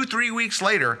sudden 2-3 weeks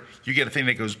later you get a thing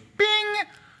that goes bing,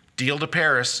 deal to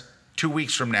Paris. 2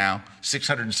 weeks from now,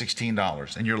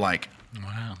 $616, and you're like,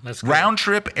 wow, that's good. Round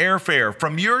trip airfare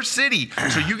from your city.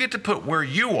 So you get to put where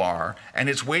you are, and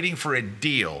it's waiting for a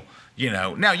deal.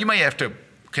 Now you may have to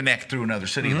connect through another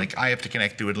city, like I have to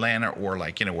connect through Atlanta or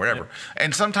wherever.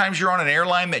 And sometimes you're on an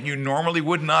airline that you normally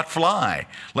would not fly.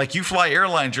 Like you fly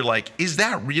airlines, you're like, is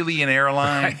that really an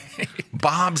airline?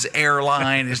 Bob's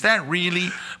Airline, is that really?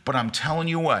 But I'm telling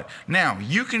you what, now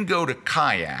you can go to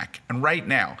Kayak, and right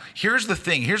now, here's the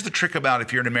thing, here's the trick about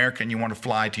if you're an American and you want to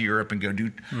fly to Europe and go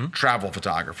do travel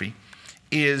photography,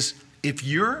 is if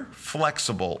you're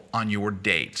flexible on your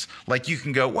dates, like you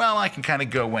can go, well, I can kind of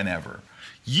go whenever.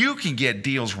 You can get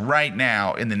deals right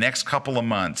now in the next couple of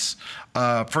months.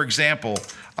 For example,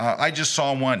 I just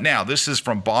saw one. Now, this is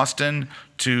from Boston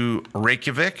to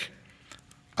Reykjavik,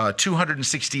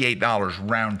 $268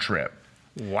 round trip.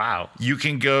 Wow. You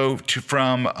can go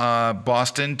from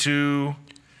Boston to,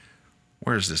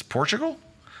 where is this, Portugal?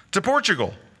 To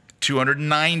Portugal,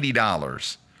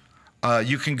 $290.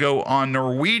 You can go on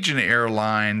Norwegian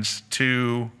Airlines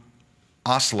to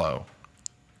Oslo,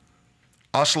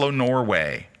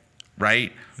 Norway,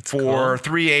 right? That's for cool.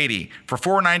 $380. For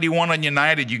 $491 on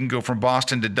United, you can go from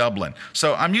Boston to Dublin.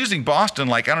 So I'm using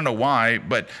Boston, I don't know why,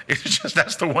 but it's just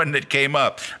that's the one that came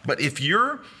up. But if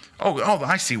you're, oh,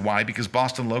 I see why, because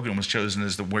Boston Logan was chosen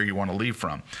as where you want to leave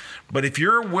from. But if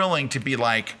you're willing to be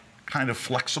kind of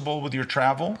flexible with your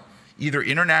travel, either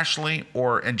internationally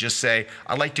and just say,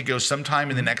 I'd like to go sometime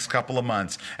in the next couple of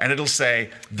months, and it'll say,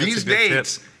 these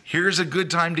dates, here's a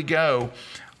good time to go.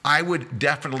 I would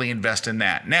definitely invest in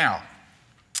that. Now,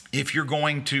 if you're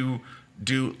going to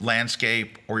do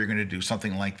landscape or you're going to do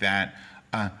something like that,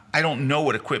 I don't know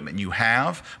what equipment you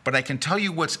have, but I can tell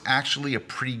you what's actually a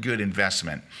pretty good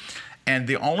investment. And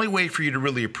the only way for you to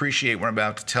really appreciate what I'm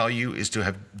about to tell you is to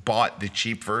have bought the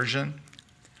cheap version.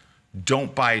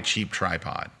 don't buy a cheap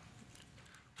tripod.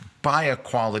 Buy a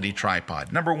quality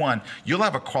tripod. Number one, you'll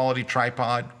have a quality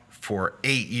tripod for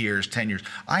 8 years, 10 years.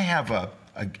 I have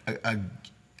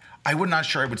I would not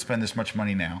sure I would spend this much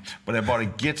money now, but I bought a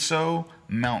Gitzo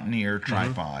Mountaineer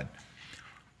tripod.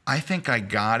 I think I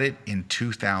got it in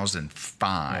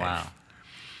 2005. Wow.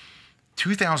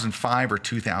 2005 or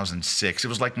 2006. It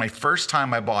was like my first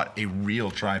time I bought a real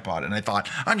tripod, and I thought,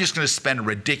 I'm just going to spend a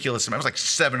ridiculous amount. It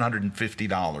was like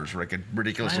 $750, like a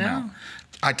ridiculous amount.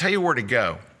 I tell you where to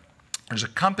go. There's a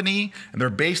company, and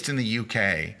they're based in the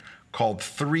UK, called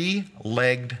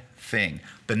Three-Legged Thing.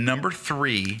 The number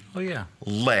 3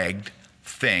 legged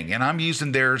thing. And I'm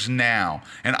using theirs now.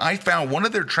 And I found one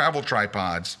of their travel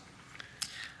tripods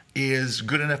is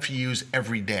good enough to use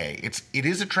every day. It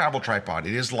is a travel tripod.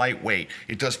 It is lightweight.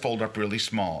 It does fold up really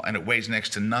small, and it weighs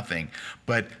next to nothing.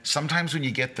 But sometimes when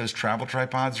you get those travel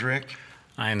tripods, Rick,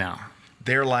 I know.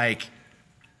 They're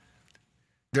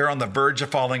on the verge of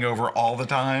falling over all the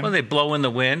time. Well, they blow in the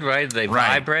wind, right? They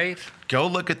vibrate. Go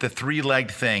look at the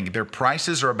Three-Legged Thing. Their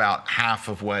prices are about half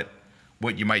of what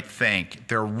you might think.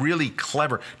 They're really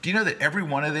clever. Do you know that every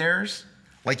one of theirs,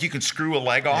 like you can screw a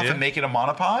leg off and make it a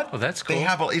monopod? Oh, that's cool. They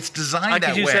have it's designed that way.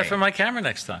 I could use that for my camera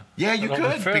next time. Yeah, you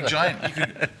could. Big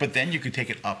giant. But then you could take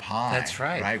it up high. That's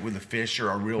right. Right, with a fish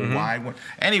or a real wide one.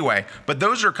 Anyway, but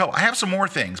those are a couple. I have some more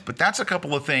things, but that's a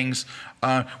couple of things.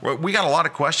 We got a lot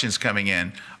of questions coming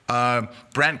in.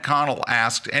 Brent Connell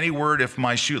asked, any word if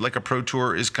my Shoot Like a Pro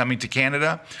Tour is coming to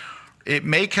Canada? It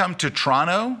may come to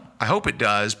Toronto. I hope it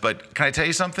does, but can I tell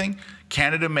you something?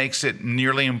 Canada makes it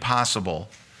nearly impossible.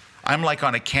 I'm like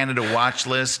on a Canada watch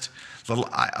list.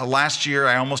 Last year,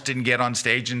 I almost didn't get on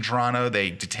stage in Toronto.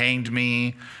 They detained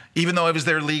me, even though I was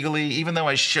there legally, even though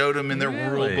I showed them in their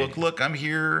rule book. Look, I'm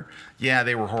here. Yeah,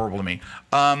 they were horrible to me.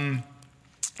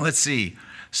 Let's see.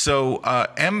 So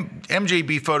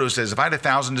MJB Photo says, if I had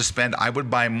 $1,000 to spend, I would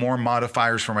buy more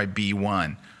modifiers for my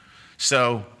B1.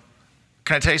 So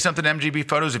can I tell you something, MJB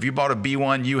Photos? If you bought a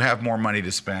B1, you have more money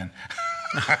to spend.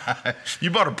 You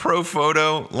bought a Pro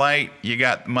Photo Light, you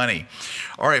got money.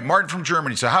 All right, Martin from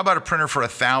Germany. So how about a printer for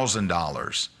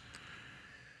 $1,000?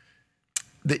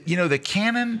 The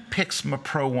Canon Pixma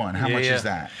Pro 1, how much is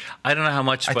that? I don't know how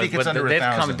much, I think it's under they've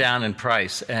 $1,000. come down in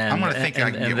price. And, I'm going to think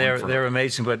I can get one for they're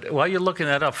amazing. But while you're looking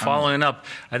that up, following up,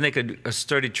 I think a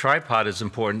sturdy tripod is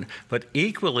important, but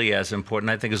equally as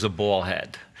important, I think, is a ball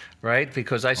head. Right?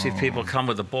 Because I see people come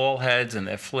with the ball heads and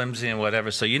they're flimsy and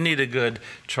whatever. So you need a good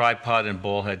tripod and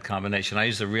ball head combination. I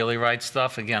use the Really Right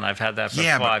stuff. Again, I've had that for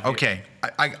 5 years. Okay.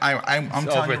 I'm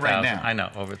telling you right now. I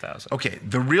know, over 1,000. Okay.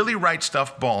 The Really Right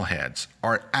stuff ball heads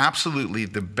are absolutely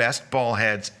the best ball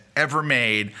heads ever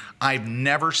made. I've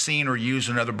never seen or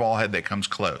used another ball head that comes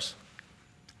close.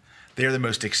 They're the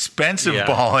most expensive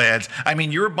ball heads. I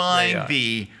mean, you're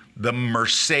buying the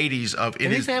Mercedes of it. I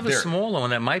think they have a smaller one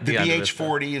that might be the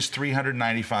BH40 is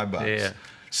 $395. Yeah.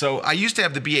 So I used to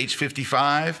have the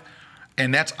BH55,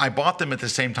 and I bought them at the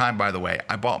same time. By the way,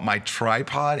 I bought my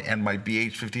tripod and my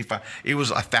BH55. It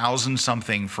was $1,000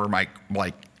 something for my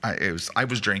I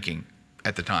was drinking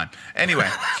at the time. Anyway,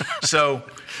 so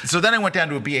then I went down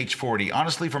to a BH40.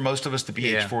 Honestly, for most of us, the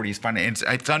BH40 is fine.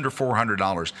 It's under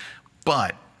 $400,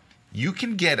 but you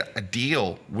can get a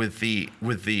deal with the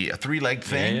Three-Legged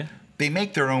Thing. Yeah. They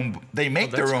make their own. They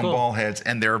make their own ball heads,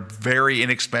 and they're very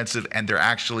inexpensive, and they're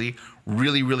actually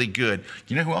really, really good.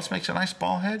 You know who else makes a nice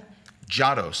ball head?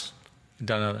 Giottos.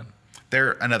 Don't know them.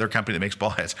 They're another company that makes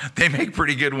ball heads. They make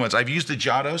pretty good ones. I've used the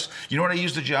Giottos. You know what I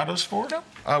use the Giottos for?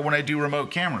 When I do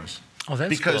remote cameras. Oh,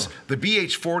 that's because cool. The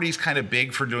BH40 is kind of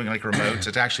big for doing like remotes.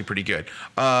 It's actually pretty good.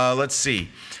 Let's see.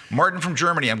 Martin from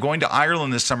Germany. I'm going to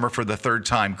Ireland this summer for the 3rd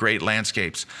time. Great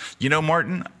landscapes. You know,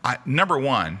 Martin, number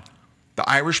one, the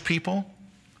Irish people,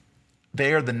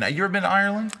 they are you ever been to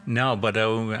Ireland? No, but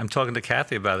I'm talking to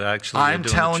Kathy about it, actually.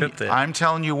 I'm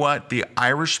telling you what, the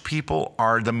Irish people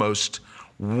are the most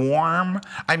warm.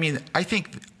 I mean, I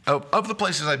think of the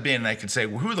places I've been, I can say,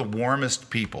 who are the warmest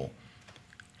people?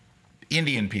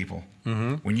 Indian people.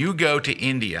 Mm-hmm. When you go to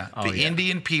India,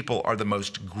 Indian people are the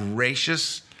most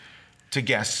gracious to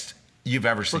guests you've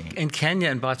ever seen. Look, in Kenya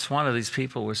and Botswana, these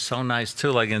people were so nice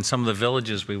too. Like in some of the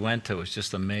villages we went to, it was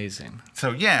just amazing.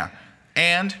 So yeah,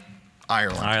 and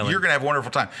Ireland. You're going to have a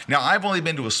wonderful time. Now, I've only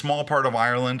been to a small part of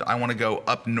Ireland. I want to go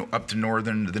up to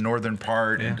the northern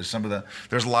part, and to some of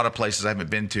there's a lot of places I haven't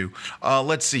been to.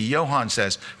 Let's see. Johan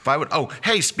says, if I would,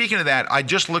 hey, speaking of that, I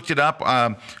just looked it up.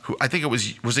 I think it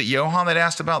was it Johan that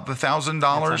asked about the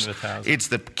 $1,000? It's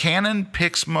the Canon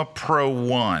Pixma Pro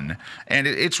 1, and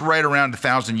it's right around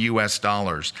 $1,000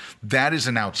 US. That is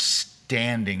an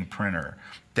outstanding printer.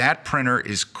 That printer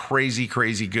is crazy,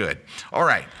 crazy good. All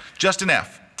right, Justin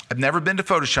F. I've never been to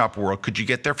Photoshop World. Could you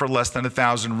get there for less than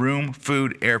 $1,000? Room,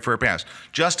 food, airfare, pass.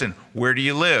 Justin, where do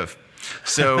you live?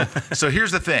 So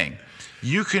here's the thing.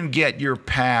 You can get your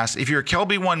pass. If you're a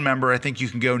Kelby One member, I think you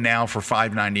can go now for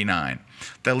 $5.99.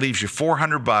 That leaves you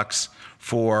 $400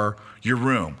 for your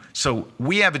room. So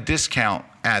we have a discount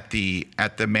at the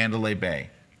Mandalay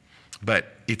Bay. But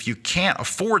if you can't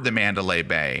afford the Mandalay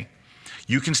Bay,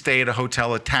 you can stay at a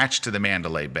hotel attached to the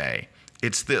Mandalay Bay.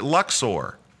 It's the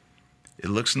Luxor. It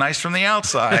looks nice from the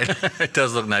outside. It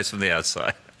does look nice from the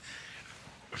outside.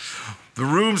 The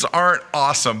rooms aren't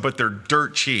awesome, but they're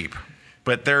dirt cheap.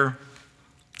 But they're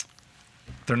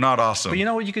not awesome. But you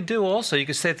know what you could do also? You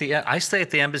could stay at I stay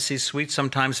at the Embassy Suite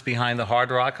sometimes behind the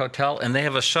Hard Rock Hotel, and they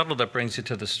have a shuttle that brings you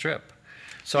to the Strip.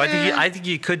 So yeah. I think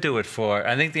you could do it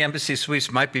I think the Embassy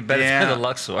Suites might be better than the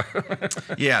Luxor.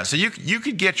 Yeah, so you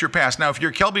could get your pass. Now, if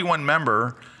you're a Kelby One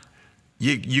member,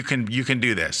 you can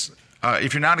do this.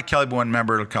 If you're not a Kelby One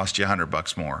member, it'll cost you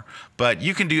 $100 more. But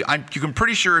you can do. You can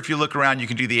pretty sure if you look around, you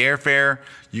can do the airfare,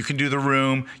 you can do the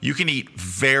room, you can eat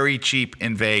very cheap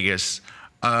in Vegas,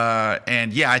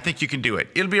 and yeah, I think you can do it.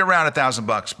 It'll be around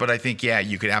 $1,000, but I think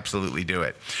you could absolutely do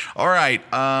it. All right.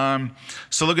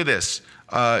 So look at this.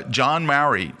 John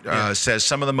Mowry says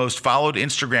some of the most followed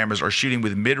Instagrammers are shooting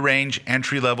with mid-range,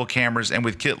 entry-level cameras and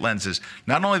with kit lenses.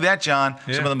 Not only that, John,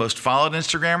 some of the most followed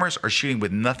Instagrammers are shooting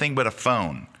with nothing but a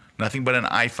phone. Nothing but an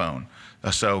iPhone.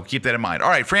 So keep that in mind. All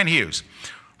right, Fran Hughes.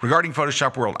 Regarding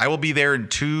Photoshop World, I will be there in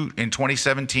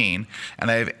 2017,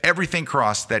 and I have everything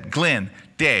crossed that Glenn,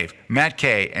 Dave, Matt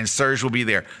K, and Serge will be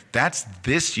there. That's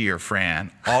this year,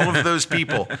 Fran. All of those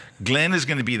people. Glenn is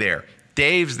going to be there.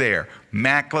 Dave's there.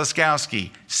 Matt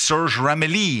Glaskowski, Serge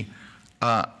Ramilly.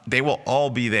 They will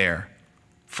all be there.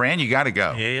 Fran, you got to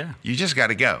go. Yeah. You just got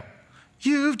to go.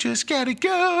 You've just got to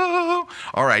go.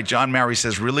 All right, John Mowry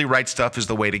says, really right stuff is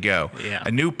the way to go. Yeah.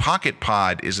 A new Pocket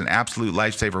Pod is an absolute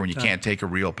lifesaver when you can't take a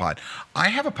real pod. I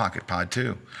have a Pocket Pod,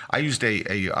 too. I used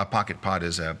a Pocket Pod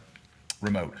as a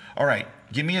remote. All right,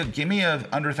 give me a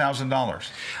under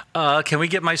 $1,000. Can we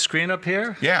get my screen up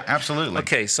here? Yeah, absolutely.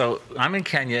 Okay, so I'm in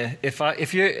Kenya.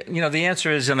 If you're, the answer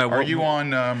is, Are you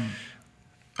on,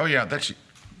 oh, yeah, that's...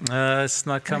 it's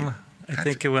not coming. I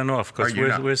think it went off because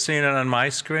we're seeing it on my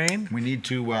screen. We need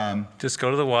to... just go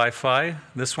to the Wi-Fi.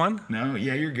 This one? No,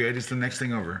 yeah, you're good. It's the next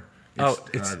thing over.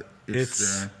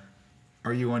 It's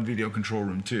are you on video control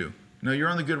room 2? No, you're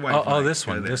on the good Wi-Fi. Oh, this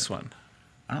one. This one.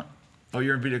 Oh,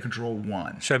 you're in video control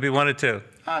 1. Should I be 1 or 2?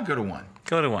 Go to 1.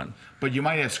 Go to 1. But you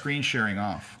might have screen sharing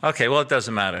off. Okay, well, it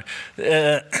doesn't matter.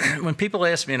 When people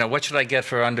ask me, what should I get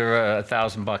for under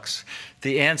 $1,000?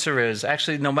 The answer is,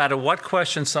 actually, no matter what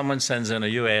question someone sends in or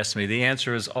you ask me, the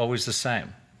answer is always the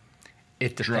same.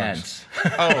 It depends.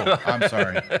 Oh, I'm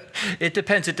sorry. It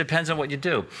depends. It depends on what you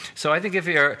do. So I think if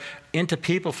you're into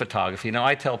people photography,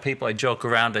 I tell people, I joke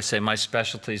around, I say my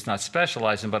specialty is not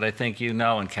specializing, but I think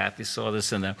and Kathy saw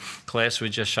this in the class we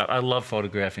just shot, I love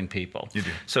photographing people. You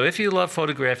do. So if you love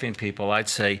photographing people, I'd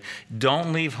say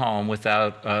don't leave home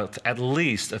without at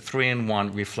least a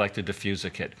 3-in-1 reflector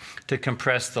diffuser kit to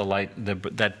compress the light,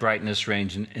 that brightness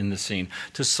range in the scene,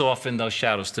 to soften those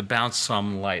shadows, to bounce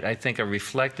some light. I think a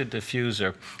reflector diffuser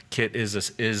kit is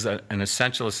an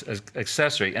essential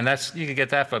accessory, and you can get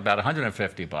that for about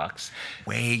 $150.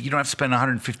 Wait, you don't have to spend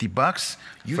 $150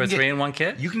 for a 3-in-1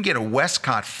 kit? You can get a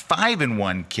Westcott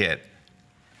 5-in-1 kit.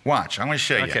 Watch, I'm going to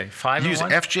show you. Okay, 5-in-1. Use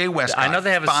FJ Westcott. I know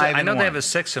they have a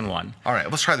 6-in-1. All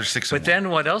right, let's try their 6-in-1. But then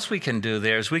what else we can do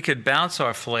there is we could bounce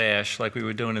our flash like we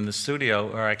were doing in the studio,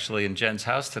 or actually in Jen's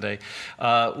house today.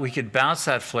 We could bounce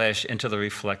that flash into the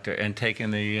reflector and take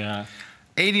in the.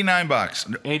 $89.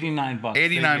 $89.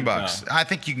 $89. I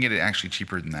think you can get it actually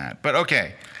cheaper than that. But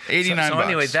okay, $89. So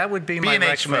anyway, that would be my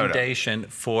B&H recommendation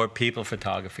for people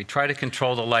photography. Try to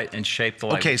control the light and shape the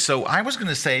light. Okay, so I was going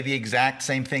to say the exact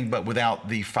same thing, but without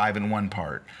the 5-in-1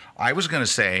 part. I was going to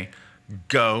say,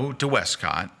 go to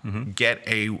Westcott, get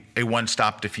a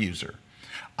one-stop diffuser.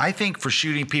 I think for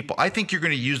shooting people, I think you're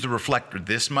going to use the reflector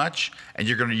this much, and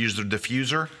you're going to use the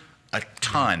diffuser a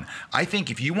ton. I think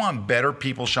if you want better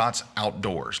people shots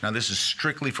outdoors, now this is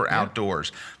strictly for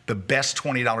outdoors, the best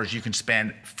 $20 you can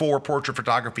spend for portrait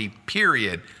photography,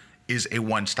 period, is a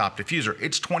one-stop diffuser.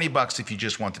 It's $20 if you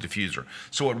just want the diffuser.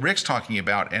 So what Rick's talking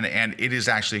about, and it is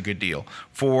actually a good deal,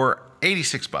 for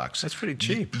 $86. That's pretty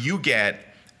cheap. You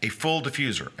get a full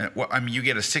diffuser. I mean, you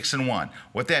get a 6-in-1.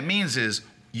 What that means is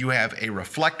you have a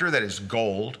reflector that is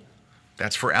gold.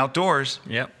 That's for outdoors.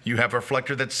 Yep. You have a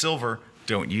reflector that's silver.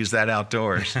 Don't use that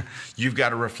outdoors. You've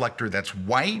got a reflector that's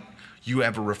white. You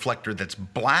have a reflector that's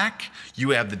black.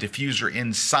 You have the diffuser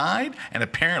inside, and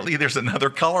apparently there's another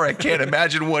color. I can't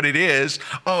imagine what it is.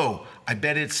 Oh, I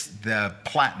bet it's the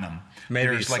platinum.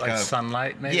 Maybe there's it's like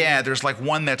sunlight, maybe? Yeah, there's like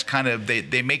one that's kind of,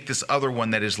 they make this other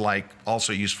one that is like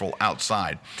also useful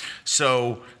outside.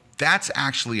 So that's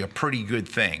actually a pretty good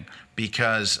thing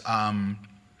because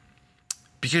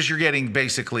you're getting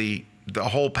basically the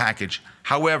whole package.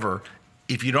 However,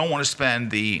 if you don't want to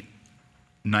spend the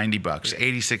 $90,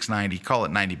 $86.90, call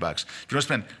it $90. If you want to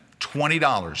spend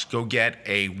 $20, go get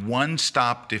a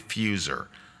one-stop diffuser.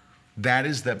 That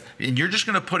is and you're just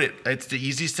going to put it, it's the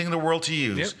easiest thing in the world to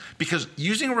use because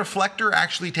using a reflector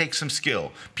actually takes some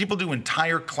skill. People do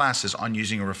entire classes on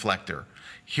using a reflector.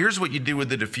 Here's what you do with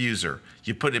the diffuser.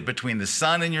 You put it between the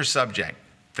sun and your subject.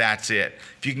 That's it.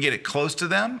 If you can get it close to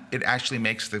them, it actually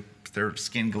makes their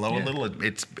skin glow a little.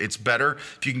 It's better.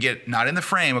 If you can get, not in the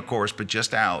frame, of course, but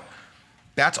just out.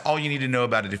 That's all you need to know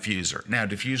about a diffuser. Now,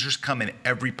 diffusers come in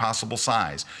every possible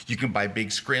size. You can buy big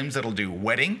scrims that'll do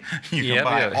wedding. You can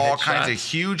buy all kinds of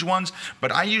huge ones,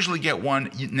 but I usually get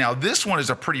one. Now, this one is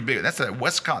a pretty big, that's a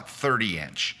Westcott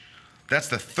 30-inch. That's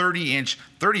the 30-inch.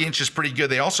 30-inch is pretty good.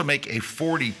 They also make a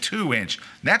 42-inch.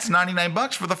 That's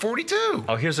 $99 for the 42.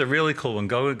 Oh, here's a really cool one.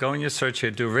 Go in your search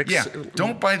here. Do Rick's. Yeah,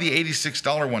 don't buy the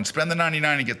 $86 one. Spend the $99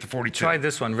 and get the 42. Try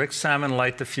this one. Rick Sammon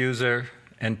Light Diffuser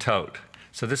and Tote.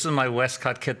 So this is my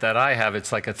Westcott kit that I have.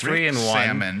 It's like a 3-in-1.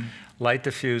 Salmon. Light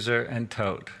diffuser and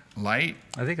tote. Light?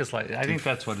 I think it's light. I think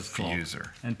that's what it's called. Diffuser.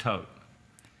 And tote.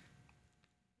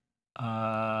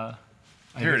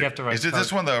 Here, is it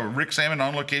this one, the Rick Sammon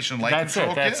on-location light control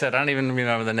kit? That's it. I don't even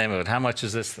remember the name of it. How much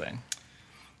is this thing?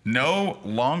 No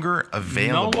longer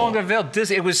available. No longer available.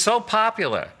 It was so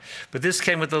popular, but this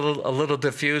came with a little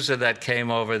diffuser that came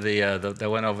over that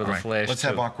went over the flash. Let's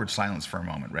have awkward silence for a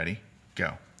moment. Ready?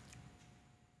 Go.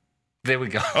 There we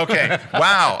go. Okay.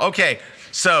 Wow. Okay.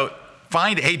 So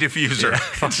find a diffuser.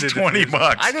 It's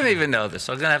 $20. I didn't even know this.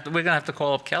 So we're gonna have to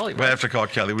call up Kelly. Right? We have to call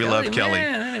Kelly. We love Kelly.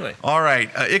 Man, anyway. All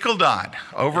right. Ickeldot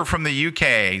over from the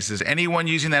UK says, anyone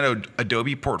using that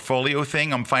Adobe portfolio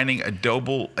thing? I'm finding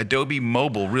Adobe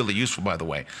Mobile really useful, by the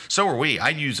way. So are we. I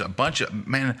use a bunch of,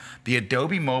 man, the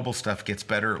Adobe Mobile stuff gets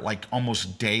better like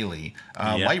almost daily.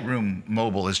 Lightroom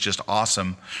Mobile is just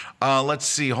awesome. Let's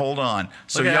see. Hold on.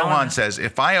 So Johan says,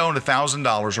 if I own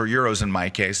 $1,000 or euros in my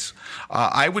case,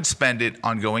 I would spend it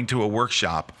on going to a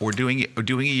workshop or doing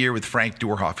a year with Frank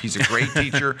Doerhoff. He's a great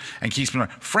teacher and keeps me on.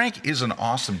 Frank is an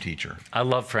awesome teacher. I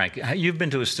love Frank. You've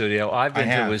been to his studio. I've been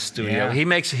to his studio. Yeah. He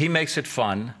makes it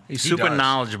fun. He's super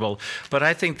knowledgeable. But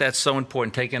I think that's so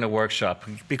important, taking a workshop,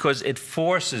 because it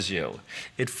forces you.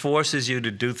 It forces you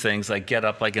to do things like get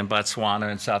up like in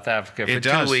Botswana and South Africa for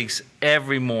 2 weeks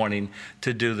every morning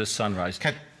to do the sunrise.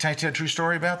 Can I tell a true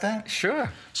story about that?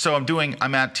 Sure. So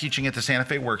I'm out teaching at the Santa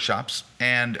Fe workshops,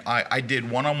 and I did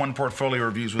one-on-one portfolio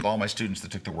reviews with all my students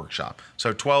that took the workshop.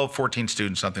 So 12, 14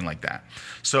 students, something like that.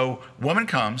 So woman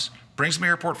comes, brings me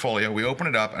her portfolio, we open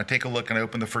it up, and I take a look, and I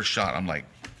open the first shot. I'm like,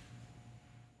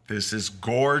 this is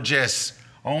gorgeous.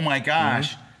 Oh my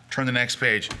gosh. Turn the next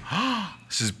page.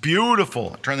 This is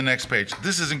beautiful. Turn the next page.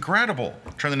 This is incredible.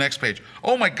 Turn the next page.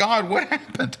 Oh my God, what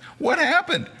happened? What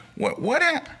happened? What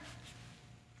happened?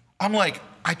 I'm like,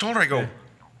 I told her, I go,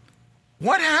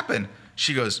 what happened?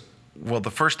 She goes, well, the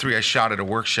first 3 I shot at a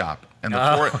workshop, and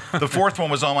the fourth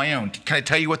one was on my own. Can I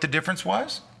tell you what the difference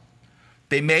was?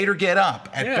 They made her get up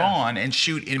at dawn and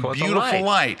shoot in beautiful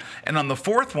light. And on the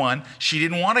fourth one, she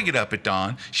didn't want to get up at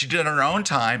dawn. She did it on her own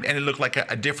time, and it looked like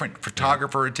a different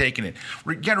photographer had taken it.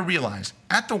 You got to realize,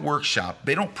 at the workshop,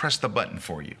 they don't press the button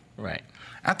for you. Right.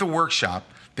 At the workshop,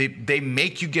 they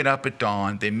make you get up at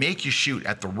dawn. They make you shoot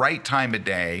at the right time of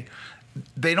day.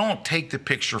 They don't take the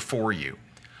picture for you.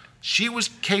 She was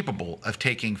capable of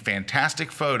taking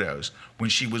fantastic photos when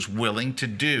she was willing to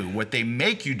do what they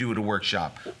make you do at a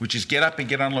workshop, which is get up and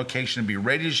get on location and be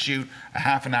ready to shoot a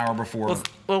half an hour before.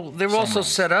 Well, they're also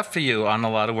set up for you on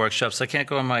a lot of workshops. I can't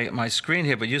go on my screen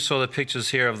here, but you saw the pictures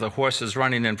here of the horses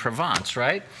running in Provence,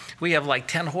 right? We have like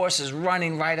 10 horses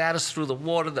running right at us through the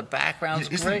water. The background's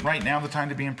great. Isn't right now the time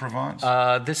to be in Provence?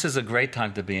 This is a great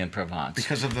time to be in Provence.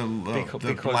 Because of the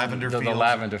lavender fields? The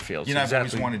lavender fields. You know, I've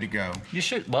always wanted to go. You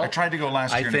should. Well, I tried to go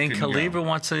last year. I think Khaliba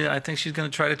wants to. I think she's going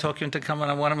to try to talk you into coming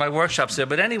on one of my workshops there.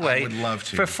 But anyway, I would love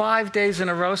to. For 5 days in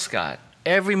a row, Scott,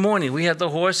 every morning we had the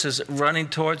horses running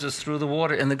towards us through the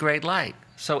water in the great light.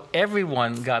 So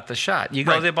everyone got the shot. You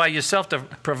go there by yourself to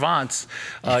Provence,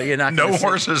 you're not. No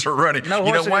horses are running. No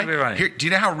horses are going to be running. Here, do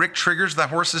you know how Rick triggers the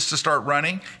horses to start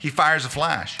running? He fires a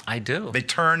flash. I do. They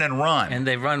turn and run. And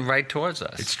they run right towards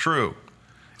us. It's true.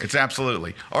 It's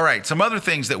absolutely. All right, some other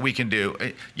things that we can do.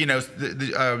 You know,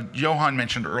 Johan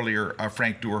mentioned earlier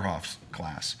Frank Doerhoff's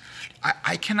class.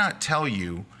 I cannot tell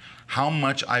you how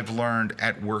much I've learned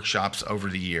at workshops over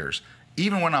the years.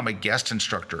 Even when I'm a guest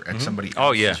instructor at somebody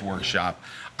else's workshop,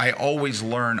 I always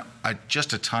learn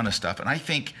just a ton of stuff. And I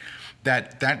think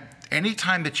that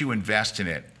anytime that you invest in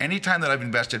it, anytime that I've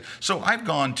invested, so I've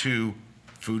gone to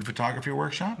food photography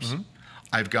workshops.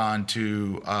 I've gone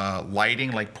to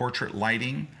lighting, like portrait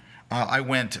lighting. I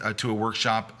went to a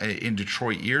workshop in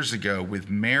Detroit years ago with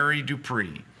Mary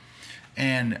Dupree.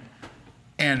 And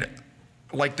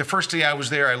like the first day I was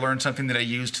there, I learned something that I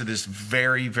use to this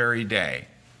very, very day.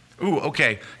 Ooh,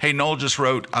 okay. Hey, Noel just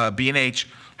wrote, B&H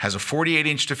has a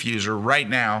 48-inch diffuser right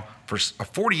now. For a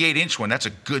 48-inch one, that's a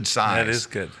good size. That is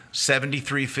good.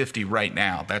 $73.50 right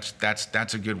now. That's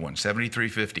a good one,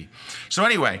 $73.50. So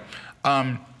anyway,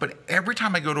 but every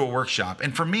time I go to a workshop,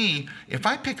 and for me, if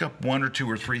I pick up 1 or 2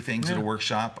 or 3 things at a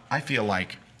workshop, I feel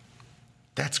like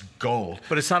that's gold.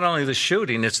 But it's not only the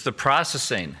shooting, it's the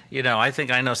processing. You know, I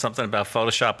think I know something about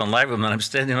Photoshop and Lightroom, and I'm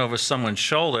standing over someone's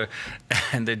shoulder,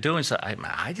 and they're doing something.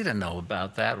 I didn't know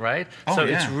about that, right? Oh, so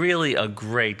yeah. it's really a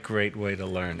great, great way to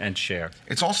learn and share.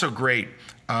 It's also great.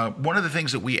 One of the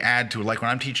things that we add to, like when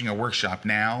I'm teaching a workshop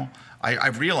now,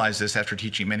 I've realized this after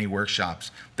teaching many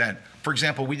workshops, that, for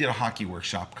example, we did a hockey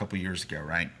workshop a couple years ago,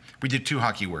 right? We did 2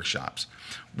 hockey workshops.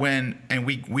 And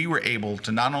we were able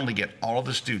to not only get all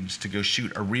the students to go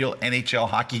shoot a real NHL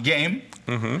hockey game,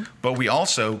 but we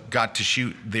also got to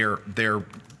shoot their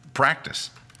practice.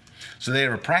 So they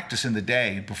had a practice in the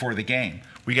day before the game.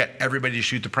 We got everybody to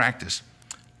shoot the practice.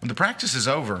 When the practice is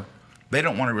over, they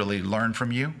don't want to really learn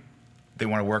from you. They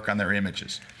want to work on their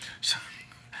images. So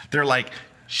they're like,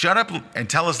 shut up and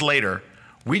tell us later.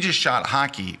 We just shot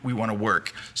hockey. We want to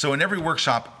work. So in every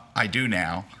workshop I do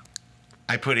now,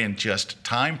 I put in just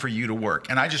time for you to work.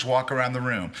 And I just walk around the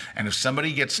room. And if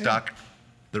somebody gets stuck,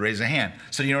 they raise a hand.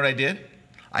 So you know what I did?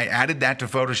 I added that to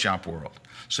Photoshop World.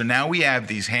 So now we have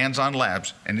these hands-on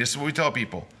labs. And this is what we tell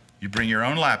people. You bring your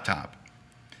own laptop.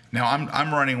 Now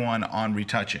I'm running one on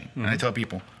retouching. And I tell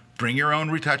people, bring your own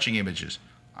retouching images.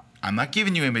 I'm not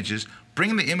giving you images.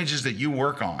 Bring the images that you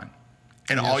work on.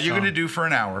 And all you're going to do for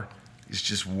an hour is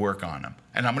just work on them.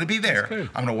 And I'm going to be there.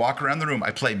 I'm going to walk around the room.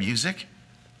 I play music.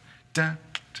 Da,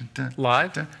 da, da,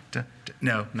 Live? Da, da, da.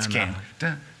 No, it's canned.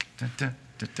 Da, da, da,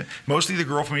 da, da. Mostly the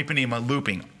girl from Ipanema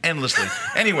looping endlessly.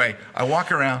 Anyway, I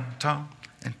walk around, tall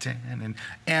and tan,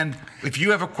 and if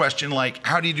you have a question like,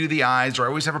 how do you do the eyes, or I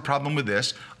always have a problem with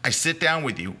this, I sit down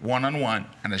with you one-on-one,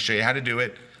 and I show you how to do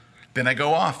it. Then I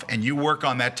go off, and you work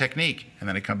on that technique. And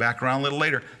then I come back around a little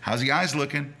later. How's the eyes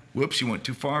looking? Whoops, you went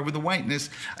too far with the whiteness.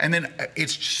 And then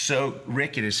it's so,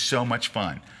 Rick, it is so much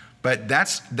fun. But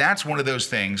that's one of those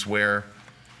things where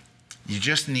you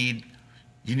just need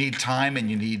time, and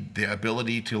you need the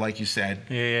ability to, like you said,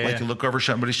 you look over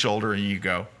somebody's shoulder and you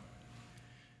go,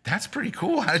 that's pretty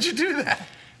cool. How did you do that?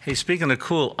 Hey, speaking of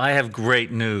cool, I have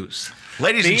great news.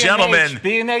 Ladies and gentlemen.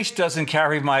 B&H doesn't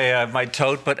carry my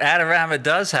tote, but Adorama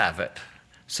does have it.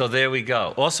 So there we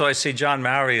go. Also, I see John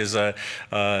Mowry is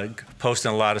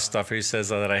posting a lot of stuff. He says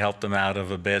that I helped him out of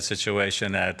a bad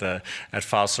situation at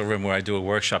Fossil Rim, where I do a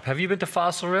workshop. Have you been to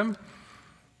Fossil Rim?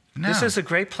 No. This is a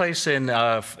great place in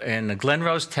Glen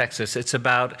Rose, Texas. It's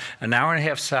about an hour and a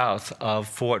half south of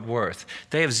Fort Worth.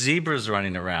 They have zebras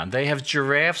running around. They have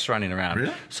giraffes running around.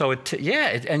 Really? So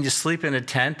and you sleep in a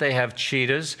tent. They have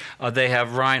cheetahs. They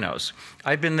have rhinos.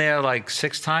 I've been there like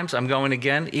 6 times. I'm going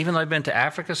again. Even though I've been to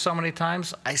Africa so many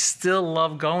times, I still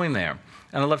love going there.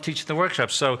 And I love teaching the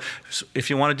workshops. So if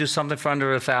you want to do something for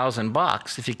under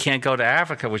 $1,000, if you can't go to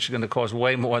Africa, which is going to cost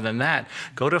way more than that,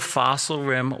 go to Fossil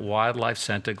Rim Wildlife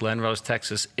Center, Glen Rose,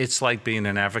 Texas. It's like being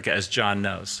in Africa, as John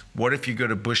knows. What if you go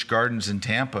to Busch Gardens in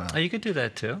Tampa? Oh, you could do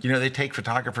that too. You know, they take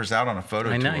photographers out on a photo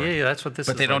tour. I know, yeah, that's what this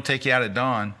is. But they don't take you out at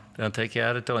dawn. They don't take you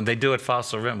out at dawn. They do at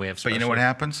Fossil Rim. We have special. But you know what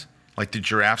happens? Like the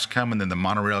giraffes come, and then the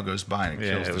monorail goes by and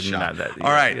it kills the shot.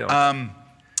 All right. You know.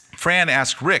 Fran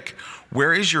asked Rick,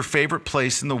 where is your favorite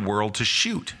place in the world to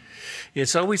shoot?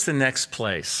 It's always the next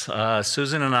place.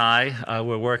 Susan and I,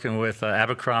 we're working with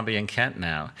Abercrombie and Kent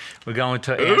now. We're going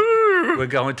to Antarctica. We're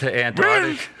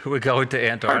going to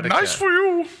Antarctica. Nice for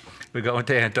you. We're going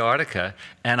to Antarctica,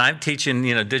 and I'm teaching,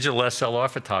 digital SLR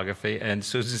photography, and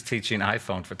Susan's teaching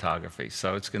iPhone photography.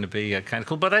 So it's going to be kind of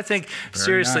cool. But I think,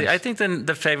 seriously, nice. I think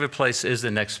the favorite place is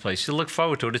the next place. You look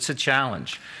forward to it. It's a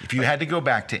challenge. If you had to go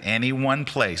back to any one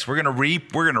place, we're going to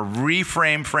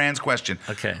reframe Fran's question.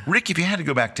 Okay. Rick, if you had to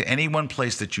go back to any one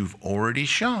place that you've already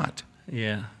shot,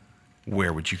 Yeah.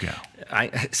 where would you go?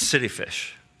 City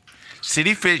Fish.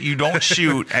 City Fish, you don't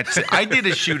shoot at. I did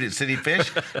a shoot at City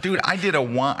Fish, dude. I did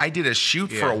a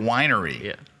shoot for a winery.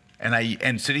 Yeah.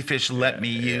 And City Fish let me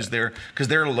use because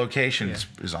their location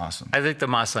is awesome. I think the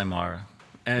Masai Mara.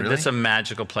 And Really? it's a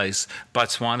magical place.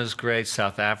 Botswana's great,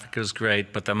 South Africa's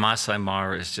great, but the Masai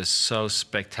Mara is just so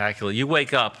spectacular. You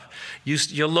wake up,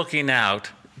 you're looking out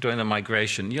during the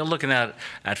migration, you're looking at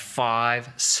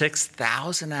 5,000,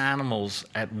 6,000 animals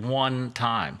at one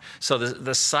time. So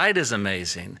the sight is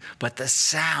amazing, but the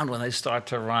sound when they start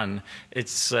to run,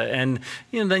 it's and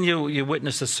then you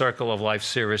witness the circle of life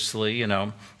seriously.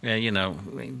 Everyone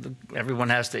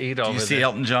has to eat over there. Do you see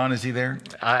Elton John? Is he there?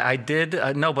 I did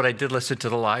no, but I did listen to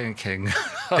The Lion King.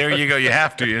 There you go. You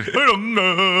have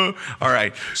to. All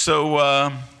right. So.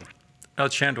 Oh,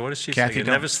 Chandra, what does she Kathy, say? You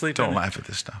never sleep. Don't laugh at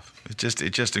this stuff. It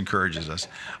just encourages us.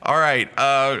 All right.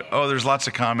 There's lots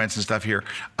of comments and stuff here.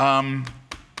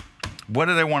 What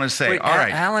did I want to say? Wait, All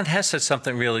right. Alan Hess said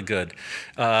something really good.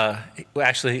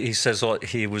 Actually, he says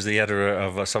he was the editor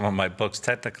of some of my books,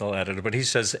 technical editor, but he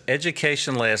says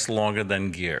education lasts longer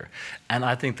than gear. And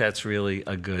I think that's really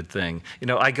a good thing.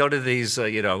 I go to these,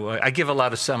 I give a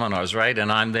lot of seminars, right?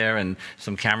 And I'm there, and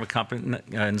some camera company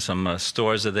and some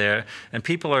stores are there. And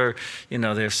people are,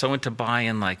 they're so into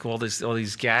buying like all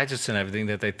these gadgets and everything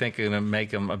that they think are going to make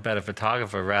them a better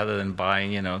photographer rather than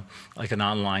buying, like an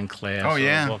online class or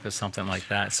a book or something like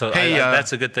that. So hey,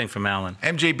 that's a good thing from Alan.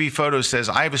 MJB Photos says,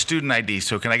 I have a student ID,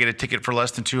 so can I get a ticket for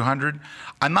less than $200?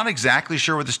 I'm not exactly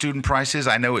sure what the student price is.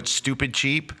 I know it's stupid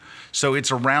cheap. So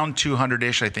it's around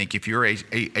 200-ish, I think, if you're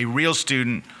a real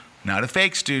student, not a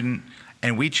fake student,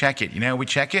 and we check it. We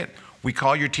check it. We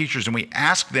call your teachers and we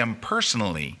ask them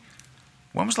personally,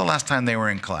 when was the last time they were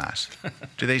in class?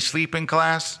 Do they sleep in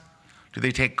class? Do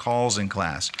they take calls in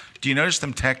class? Do you notice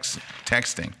them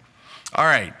texting? All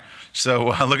right. So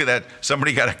look at that.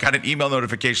 Somebody got an email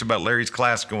notification about Larry's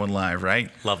class going live,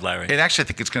 right? Love Larry. I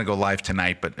think it's going to go live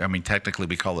tonight, but I mean, technically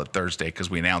we call it Thursday because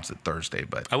we announced it Thursday.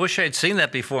 But I wish I had seen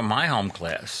that before my home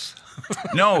class.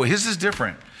 No, his is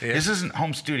different. Yeah. This isn't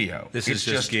home studio. This is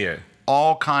just gear.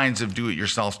 All kinds of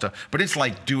do-it-yourself stuff, but it's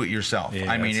like do-it-yourself.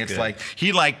 Yeah, I mean, it's good. like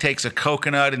he takes a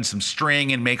coconut and some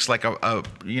string and makes like a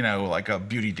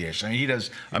beauty dish. I mean, he does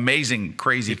amazing,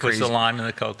 crazy. He puts the lime in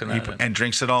the coconut and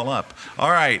drinks it all up. All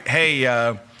right,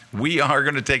 hey. We are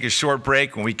going to take a short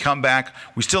break. When we come back,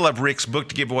 we still have Rick's book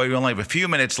to give away. We only have a few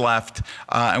minutes left,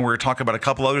 and we're going to talk about a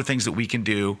couple other things that we can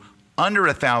do under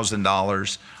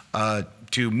 $1,000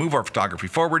 to move our photography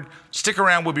forward. Stick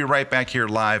around. We'll be right back here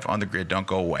live on The Grid. Don't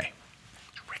go away.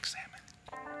 Rick Sammon.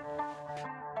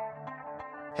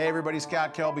 Hey, everybody.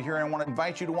 Scott Kelby here, and I want to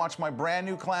invite you to watch my brand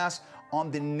new class on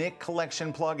the Nick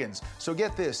Collection plugins. So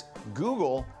get this.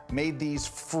 Google made these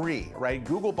free, right?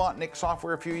 Google bought Nick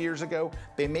software a few years ago.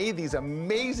 They made these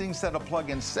amazing set of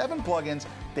plugins, 7 plugins.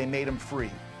 They made them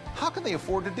free. How can they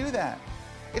afford to do that?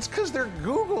 It's because they're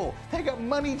Google. They got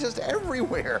money just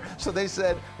everywhere. So they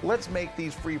said, let's make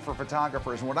these free for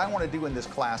photographers. And what I want to do in this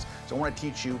class is I want to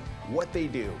teach you what they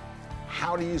do,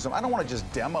 how to use them. I don't want to just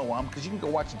demo them because you can go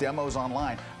watch demos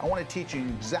online. I want to teach you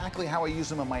exactly how I use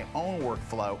them in my own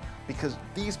workflow because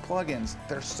these plugins,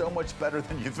 they're so much better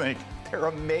than you think. They're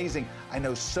amazing. I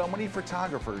know so many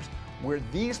photographers where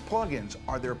these plugins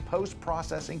are their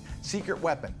post-processing secret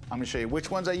weapon. I'm going to show you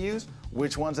which ones I use,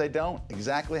 which ones I don't,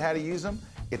 exactly how to use them.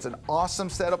 It's an awesome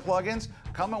set of plugins.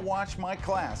 Come and watch my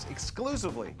class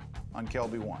exclusively on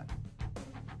Kelby One.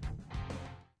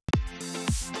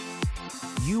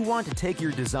 You want to take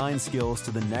your design skills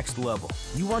to the next level.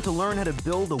 You want to learn how to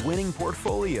build a winning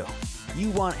portfolio. You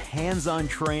want hands-on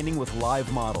training with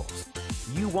live models.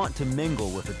 You want to mingle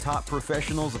with the top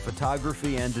professionals of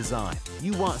photography and design.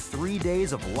 You want 3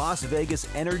 days of Las Vegas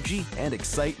energy and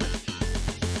excitement.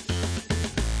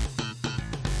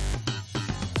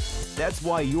 That's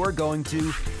why you're going to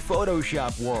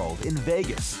Photoshop World in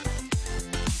Vegas.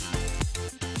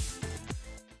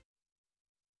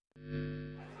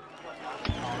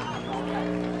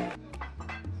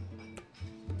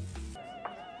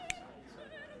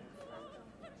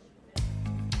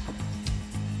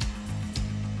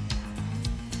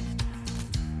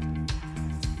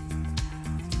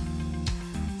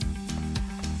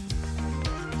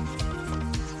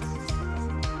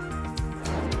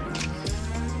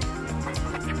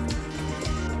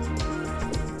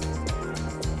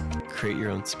 Create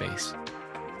your own space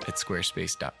at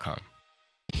squarespace.com.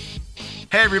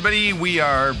 Hey everybody, we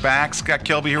are back. Scott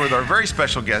Kelby here with our very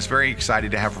special guest. Very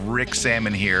excited to have Rick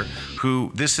Sammon here,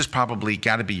 who this is probably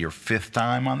got to be your 5th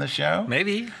time on the show.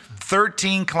 Maybe.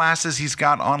 13 classes he's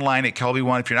got online at Kelby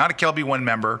One. If you're not a Kelby One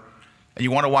member and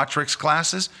you want to watch Rick's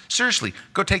classes, seriously,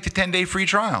 go take the 10-day free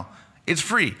trial. It's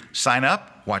free. Sign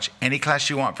up, watch any class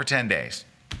you want for 10 days.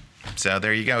 So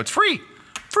there you go. It's free.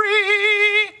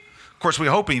 Free. Of course,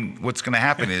 we're hoping what's going to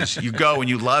happen is you go and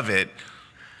you love it,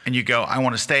 and you go, I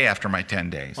want to stay after my 10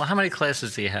 days. Well, how many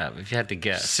classes do you have, if you had to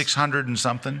guess? 600 and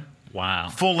something. Wow.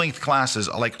 Full-length classes,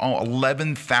 like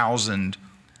 11,000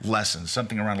 lessons,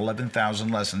 something around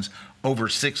 11,000 lessons, over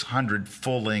 600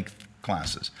 full-length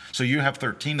classes. So you have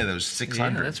 13 of those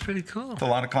 600. Yeah, that's pretty cool. That's a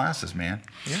lot of classes, man.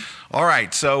 Yeah. All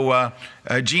right, so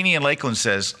Jeannie in Lakeland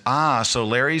says, so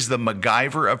Larry's the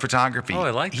MacGyver of photography. Oh,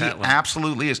 I like that one. He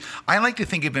absolutely is. I like to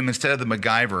think of him, instead of the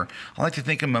MacGyver, I like to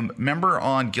think of him, remember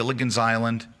on Gilligan's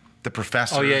Island, the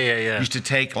professor? Oh, yeah. Used to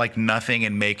take like nothing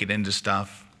and make it into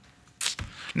stuff.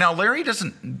 Now, Larry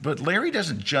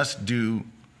doesn't just do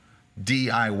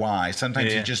DIY.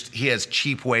 Sometimes he has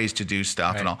cheap ways to do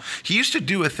stuff and all. He used to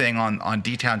do a thing on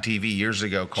D-Town TV years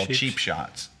ago called Cheap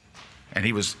Shots, and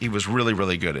he was really,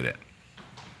 really good at it.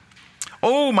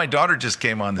 Oh, my daughter just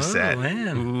came on the set.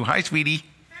 Man. Ooh, hi, sweetie.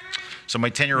 So my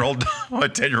 10-year-old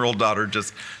daughter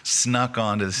just snuck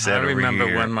onto the set. I remember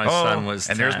over here. when my son was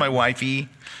 10. And there's my wifey.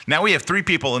 Now we have 3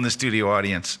 people in the studio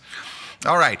audience.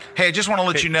 All right. Hey, I just want to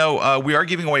let you know we are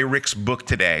giving away Rick's book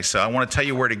today. So I want to tell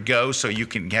you where to go so you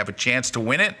can have a chance to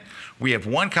win it. We have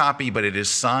 1 copy, but it is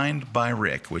signed by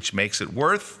Rick, which makes it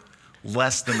worth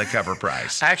less than the cover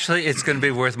price. Actually, it's going to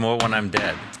be worth more when I'm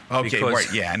dead. Okay,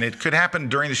 right, yeah, and it could happen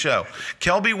during the show.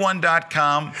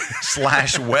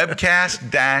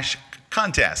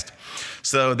 kelby1.com/webcast-contest.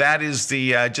 So that is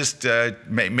the,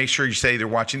 make sure you say they're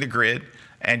watching the grid,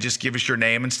 and just give us your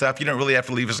name and stuff. You don't really have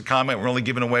to leave us a comment. We're only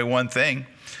giving away 1 thing.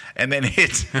 And then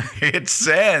hit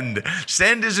send.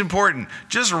 Send is important.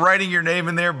 Just writing your name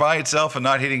in there by itself and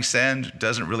not hitting send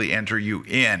doesn't really enter you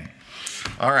in.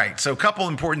 All right, so a couple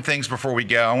important things before we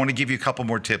go. I want to give you a couple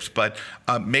more tips, but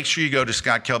make sure you go to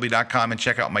scottkelby.com and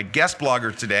check out my guest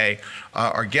blogger today,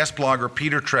 our guest blogger,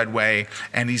 Peter Treadway,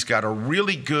 and he's got a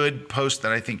really good post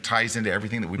that I think ties into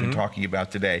everything that we've been talking about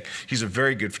today. He's a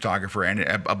very good photographer and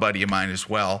a buddy of mine as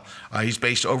well. He's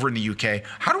based over in the UK.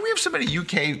 How do we have so many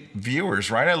UK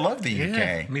viewers, right? I love the UK.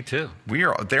 Yeah, me too.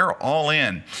 They're all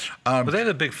in. Well, they had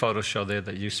a big photo show there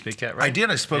that you speak at, right? I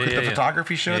did. I spoke at the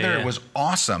photography show there. Yeah. It was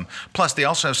awesome. Plus, they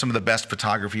also have some of the best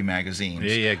photography magazines.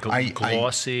 Yeah,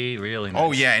 glossy, really nice.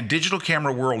 Oh, yeah, and Digital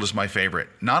Camera World is my favorite.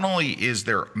 Not only is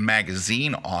their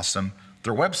magazine awesome,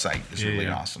 their website is really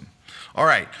awesome. All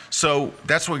right, so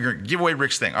that's what we're going to give away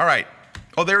Rick's thing. All right.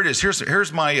 Oh, there it is.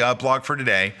 Here's my blog for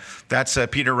today. That's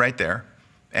Peter right there.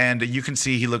 And you can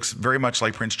see he looks very much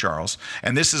like Prince Charles.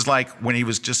 And this is like when he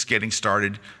was just getting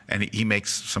started, and he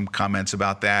makes some comments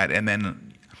about that. And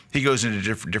then he goes into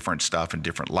different stuff and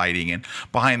different lighting and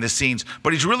behind the scenes.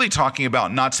 But he's really talking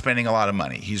about not spending a lot of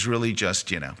money. He's really just,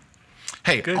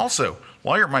 Hey, also,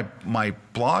 while you're at my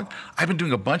blog, I've been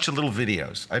doing a bunch of little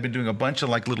videos. I've been doing a bunch of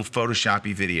like little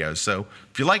Photoshop-y videos. So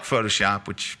if you like Photoshop,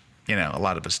 which, a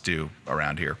lot of us do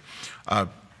around here,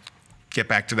 get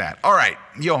back to that. All right,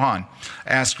 Johan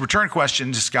asked, return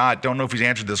question to Scott. Don't know if he's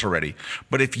answered this already,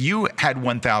 but if you had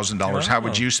 $1,000, how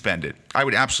would you spend it? I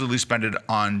would absolutely spend it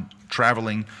on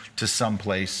traveling to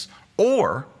someplace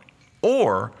or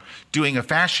doing a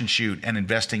fashion shoot and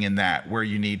investing in that, where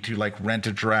you need to like rent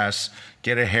a dress,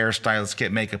 get a hairstylist,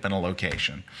 get makeup in a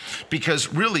location.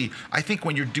 Because really, I think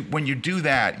when you do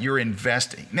that, you're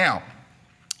investing. Now,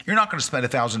 you're not going to spend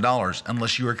 $1,000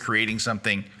 unless you are creating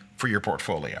something for your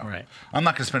portfolio. Right. I'm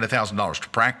not going to spend $1,000 to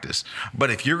practice,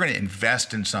 but if you're going to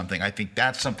invest in something, I think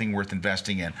that's something worth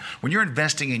investing in. When you're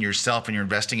investing in yourself and you're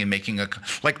investing in making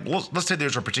let's say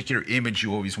there's a particular image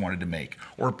you always wanted to make,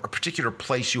 or a particular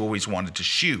place you always wanted to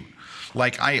shoot.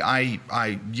 Like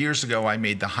I years ago, I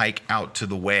made the hike out to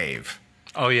the wave.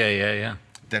 Oh, yeah.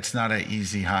 That's not an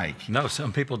easy hike. No,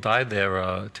 some people died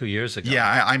there 2 years ago.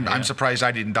 Yeah, I'm surprised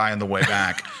I didn't die on the way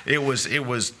back. It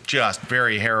was just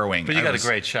very harrowing. But you got a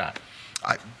great shot.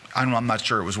 I'm not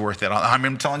sure it was worth it.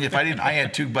 I'm telling you, if I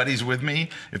had 2 buddies with me.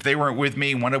 If they weren't with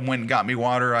me, one of them went and got me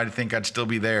water, I think I'd still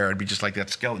be there. I'd be just like that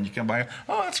skeleton. You come by,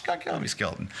 oh, that's Scott Kelby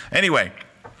skeleton. Anyway,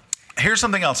 here's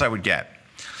something else I would get.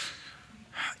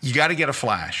 You got to get a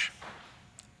flash.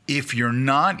 If you're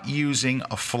not using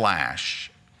a flash,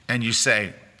 and you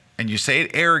say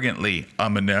it arrogantly,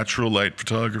 I'm a natural light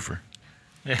photographer.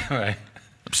 Yeah, right.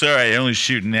 I'm sorry, I only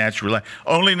shoot natural light.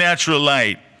 Only natural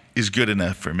light is good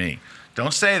enough for me.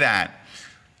 Don't say that.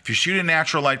 If you shoot a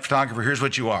natural light photographer, here's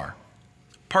what you are.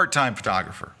 Part-time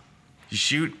photographer. You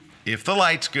shoot if the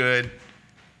light's good,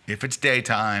 if it's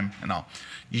daytime, and all.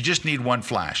 You just need one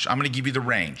flash. I'm going to give you the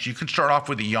range. You can start off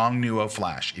with a Yongnuo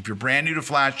flash. If you're brand new to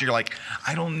flash, you're like,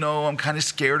 I don't know, I'm kind of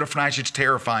scared of flash, it's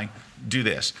terrifying. Do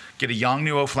this. Get a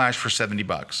Yongnuo flash for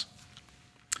 $70.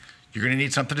 You're going to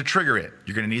need something to trigger it.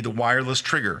 You're going to need the wireless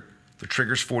trigger. The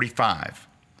trigger's 45.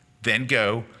 Then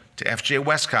go to FJ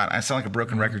Westcott. I sound like a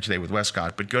broken record today with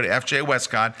Westcott, but go to FJ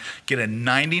Westcott, get a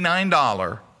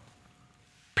 $99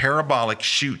 parabolic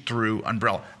shoot-through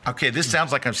umbrella. Okay, this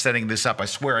sounds like I'm setting this up. I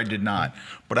swear I did not,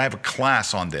 but I have a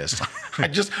class on this.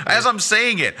 As I'm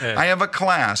saying it, I have a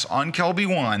class on Kelby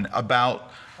One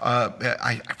about,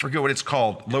 I forget what it's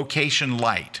called, location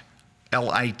light,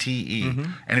 L-I-T-E,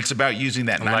 and it's about using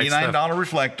that $99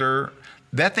 reflector.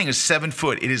 That thing is 7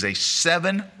 foot. It is a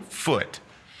 7-foot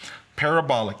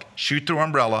parabolic shoot-through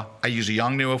umbrella. I use a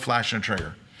Yongnuo flash and a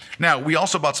trigger. Now, we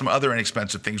also bought some other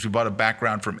inexpensive things. We bought a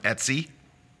background from Etsy.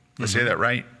 Did I say that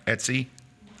right? Etsy?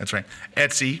 That's right.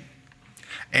 Etsy.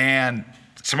 And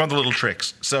some other little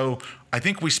tricks. So I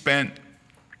think we spent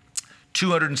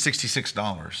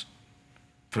 $266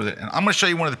 for the, and I'm going to show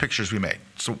you one of the pictures we made.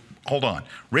 So hold on.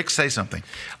 Rick, say something.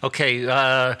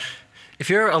 Okay. If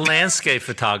you're a landscape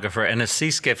photographer and a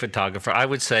seascape photographer, I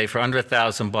would say for under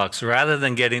 $1,000, rather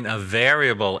than getting a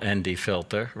variable ND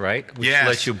filter, right, which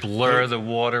lets you blur the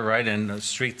water, right, and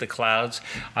streak the clouds,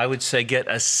 I would say get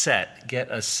a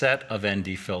set of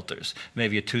ND filters,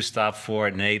 maybe a 2-stop, 4,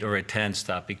 an 8, or a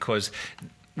 10-stop, because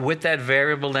with that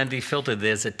variable ND filter,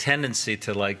 there's a tendency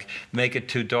to like make it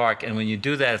too dark, and when you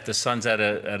do that, if the sun's at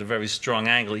a very strong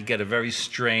angle, you get a very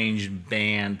strange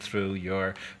band through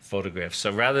your photograph.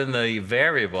 So rather than the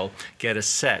variable, get a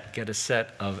set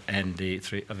of ND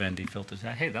filters.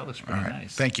 Now, hey, that looks pretty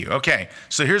nice. Thank you. Okay,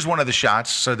 so here's one of the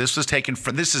shots. So this was taken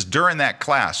from, this is during that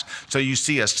class. So you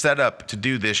see a setup to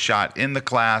do this shot in the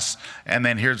class, and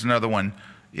then here's another one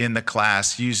in the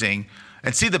class using,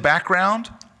 and see the background?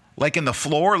 Like in the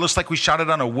floor, it looks like we shot it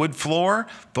on a wood floor.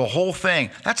 The whole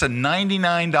thing, that's a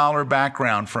 $99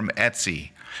 background from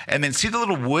Etsy. And then see the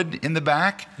little wood in the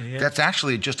back? Yeah. That's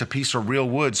actually just a piece of real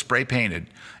wood spray painted.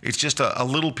 It's just a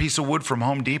little piece of wood from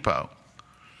Home Depot.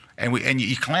 And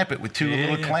you clamp it with two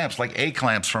little clamps, like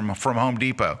A-clamps from Home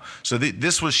Depot. So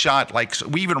this was shot like, so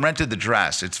we even rented the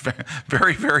dress. It's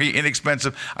very, very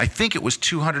inexpensive. I think it was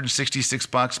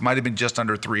 $266, might have been just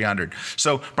under $300.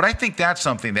 So, but I think that's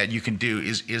something that you can do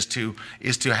is to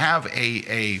have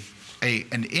an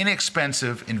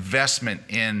inexpensive investment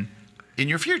in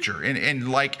your future,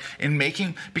 in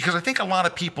making, because I think a lot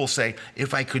of people say,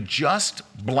 if I could just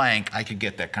blank, I could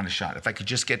get that kind of shot. If I could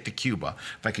just get to Cuba,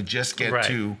 if I could just get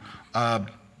to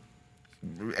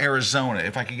Arizona,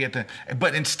 if I could get to,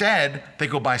 but instead they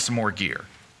go buy some more gear.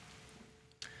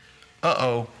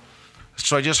 Uh-oh.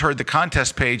 So I just heard the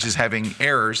contest page is having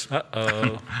errors.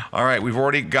 Uh-oh. All right, we've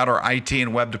already got our IT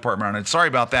and web department on it. Sorry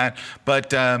about that,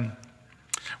 but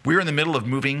we're in the middle of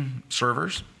moving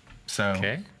servers, so.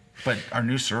 Okay. But our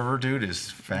new server, dude,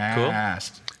 is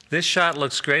fast. Cool. This shot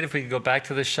looks great. If we could go back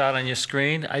to this shot on your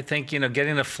screen, I think,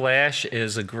 getting a flash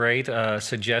is a great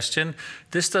suggestion.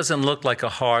 This doesn't look like a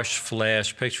harsh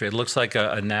flash picture. It looks like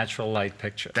a natural light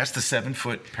picture. That's the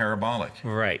 7-foot parabolic.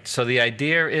 Right. So the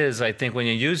idea is, I think, when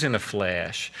you're using a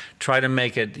flash, try to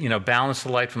make it, balance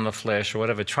the light from the flash or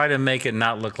whatever. Try to make it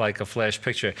not look like a flash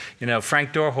picture.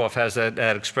 Frank Dorhoff has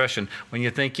that expression. When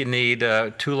you think you need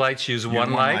 2 lights, use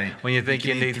one light. When you think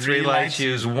you need 3 lights,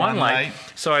 use one light.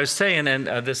 So I was saying, and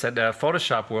this at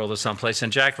Photoshop World or someplace,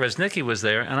 and Jack Resnicki was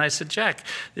there, and I said, Jack,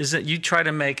 you try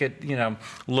to make it,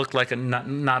 look like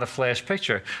not a flash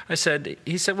picture. He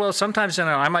said, well, sometimes,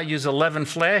 I might use 11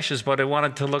 flashes, but I want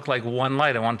it to look like one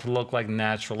light. I want it to look like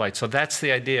natural light. So that's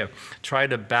the idea. Try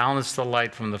to balance the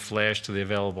light from the flash to the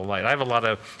available light. I have a lot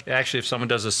of, actually, if someone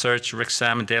does a search, Rick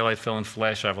Sammon, daylight fill and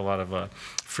flash, I have a lot of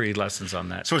free lessons on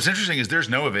that. So what's interesting is there's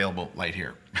no available light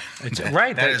here.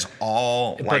 Right. That is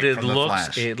all light from the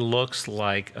flash. It looks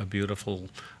like a beautiful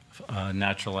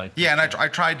natural light. Yeah, and I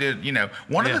tried to,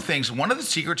 one of the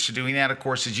secrets to doing that, of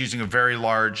course, is using a very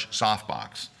large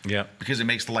softbox. Yeah. Because it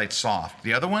makes the light soft.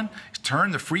 The other one is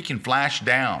turn the freaking flash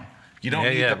down. You don't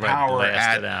need the power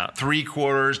at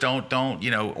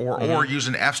 3/4. Or use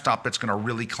an f-stop that's going to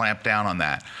really clamp down on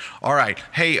that. All right.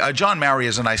 Hey, John Mowry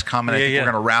has a nice comment. I think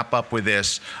we're going to wrap up with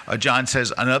this. John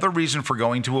says, another reason for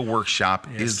going to a workshop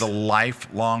is the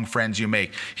lifelong friends you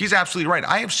make. He's absolutely right.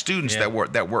 I have students that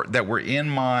were in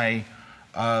my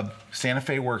Santa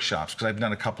Fe workshops, because I've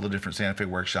done a couple of different Santa Fe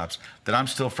workshops, that I'm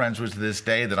still friends with to this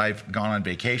day, that I've gone on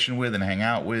vacation with and hang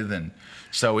out with, and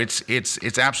so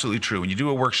it's absolutely true. When you do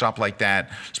a workshop like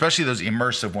that, especially those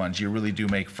immersive ones, you really do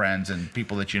make friends and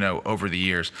people that you know over the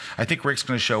years. I think Rick's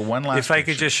going to show one last picture. If I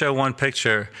could just show one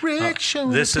picture. Rick, show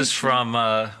this is from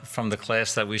the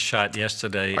class that we shot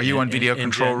yesterday. Are you on Video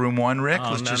Control Room 1, Rick?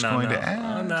 Oh, Let's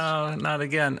no, not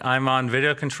again. I'm on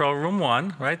Video Control Room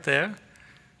 1, right there.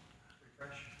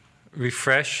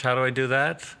 Refresh. How do I do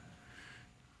that?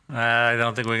 I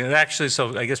don't think we can. Actually,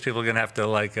 so I guess people are going to have to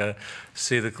like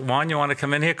see the. Juan, you want to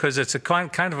come in here? Because it's a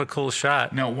kind of a cool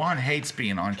shot. No, Juan hates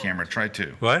being on camera. Try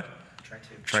 2. What?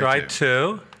 Try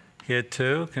 2. Here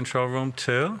 2. Control room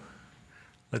 2.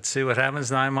 Let's see what happens.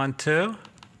 Now I'm on 2.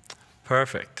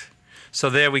 Perfect. So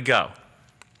there we go.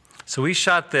 So we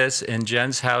shot this in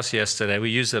Jen's house yesterday. We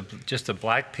used just a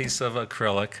black piece of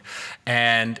acrylic,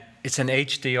 and it's an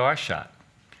HDR shot.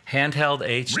 Handheld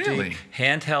HD, Really?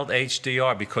 Handheld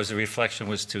HDR, because the reflection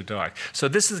was too dark. So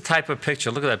this is the type of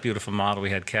picture. Look at that beautiful model we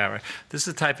had, Kara. This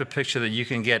is the type of picture that you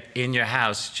can get in your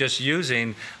house just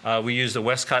using. We used the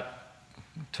Westcott.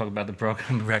 Talk about the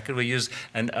broken record. We use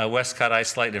a Westcott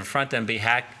ice light in front, and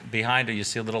behind her you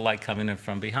see a little light coming in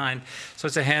from behind. So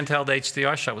it's a handheld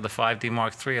HDR shot with a 5D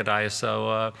Mark III at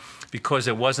ISO. Because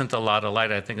there wasn't a lot of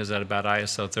light, I think it was at about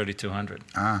ISO 3200.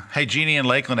 Hey, Jeannie in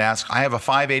Lakeland asks, I have a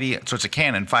 580, so it's a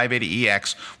Canon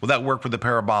 580EX. Will that work with the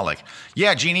parabolic?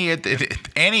 Yeah, Jeannie,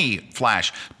 any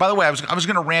flash. By the way, I was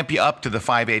going to ramp you up to the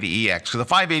 580EX, because the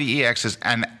 580EX is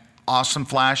an awesome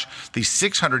flash. The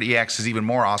 600EX is even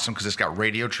more awesome because it's got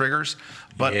radio triggers.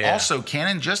 But also,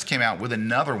 Canon just came out with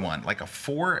another one, like a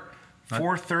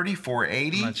 430,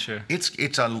 480. I'm not sure.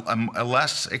 It's a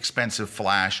less expensive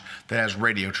flash that has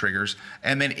radio triggers.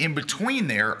 And then in between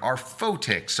there are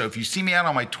Photix. So if you see me out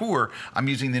on my tour, I'm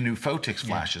using the new Photix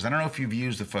flashes. I don't know if you've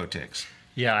used the Photix.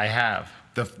 Yeah, I have.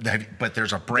 But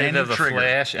there's a brand new trigger. The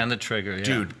flash and the trigger, yeah.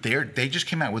 Dude, they just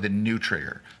came out with a new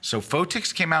trigger. So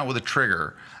Photix came out with a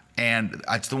trigger, and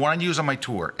it's the one I use on my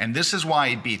tour. And this is why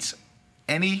it beats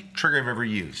any trigger I've ever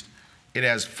used. It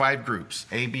has 5 groups,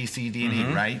 A, B, C, D, and E,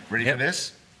 right? Ready for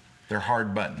this? They're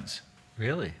hard buttons.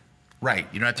 Really? Right.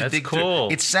 You don't have to dig cool.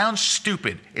 through. It sounds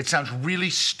stupid. It sounds really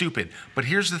stupid. But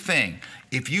here's the thing.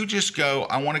 If you just go,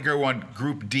 I want to go on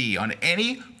group D on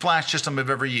any flash system I've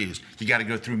ever used, you got to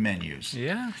go through menus.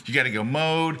 Yeah. You got to go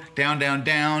mode, down, down,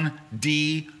 down,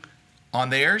 D. On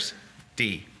theirs,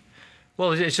 D.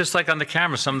 Well, it's just like on the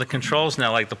camera. Some of the controls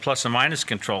now, like the plus and minus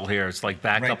control here, it's like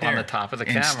back up on the top of the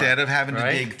camera. Instead of having to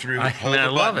dig through, hold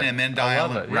the button and then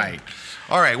dial it. Yeah. Right.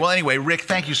 All right. Well, anyway, Rick,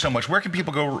 thank you so much. Where can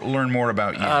people go learn more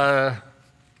about you?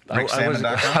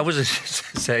 RickSammon.com? I was going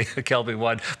to say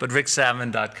Kelby1, but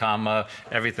RickSammon.com,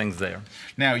 everything's there.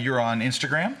 Now, you're on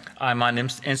Instagram? I'm on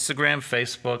Instagram,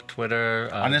 Facebook, Twitter.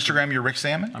 On Instagram, you're Rick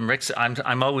Sammon?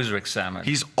 I'm always Rick Sammon.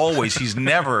 He's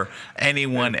never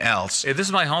anyone else. This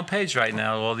is my homepage right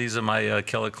now. Well, these are my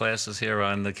killer classes here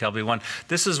on the Kelby1.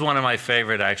 This is one of my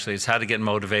favorite, actually. It's how to get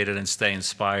motivated and stay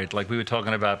inspired, like we were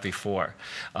talking about before,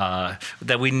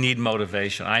 that we need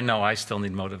motivation. I know I still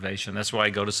need motivation. That's why I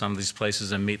go to some of these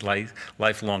places and meet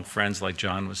lifelong friends, like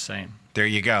John was saying. There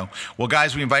you go. Well,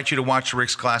 guys, we invite you to watch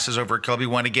Rick's classes over at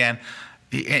Kelby1 again.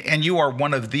 And you are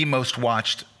one of the most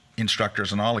watched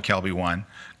instructors in all of Kelby1.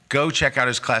 Go check out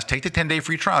his class. Take the 10-day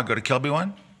free trial. Go to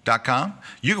Kelby1.com.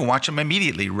 You can watch them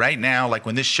immediately right now. Like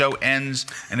when this show ends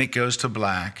and it goes to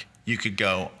black, you could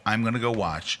go, I'm going to go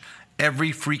watch every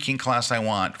freaking class I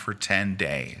want for 10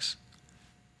 days.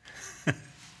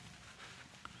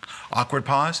 Awkward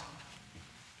pause.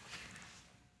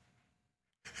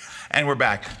 And we're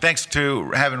back. Thanks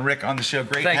to having Rick on the show.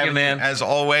 Great having you, man. As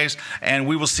always. And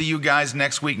we will see you guys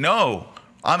next week. No,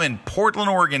 I'm in Portland,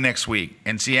 Oregon next week,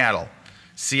 and Seattle.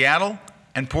 Seattle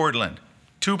and Portland.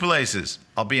 2 places.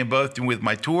 I'll be in both with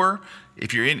my tour.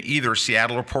 If you're in either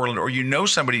Seattle or Portland, or you know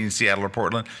somebody in Seattle or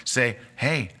Portland, say,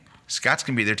 hey, Scott's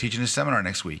going to be there teaching a seminar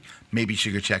next week. Maybe you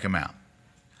should go check him out.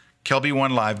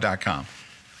 Kelby1live.com.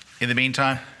 In the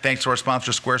meantime, thanks to our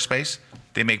sponsor, Squarespace.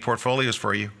 They make portfolios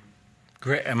for you.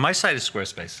 Great. And my site is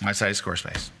Squarespace. My site is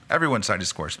Squarespace. Everyone's site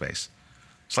is Squarespace.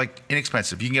 It's like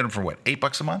inexpensive. You can get them for what,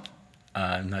 $8 a month?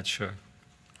 I'm not sure.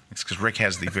 It's because Rick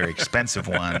has the very expensive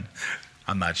one.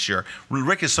 I'm not sure.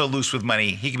 Rick is so loose with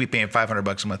money, he could be paying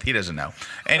 $500 a month. He doesn't know.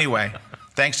 Anyway,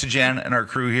 thanks to Jen and our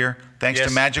crew here. Thanks to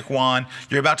Magic Juan.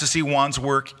 You're about to see Juan's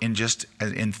work in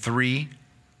 3,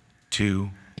 2,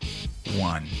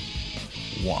 1.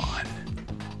 Juan.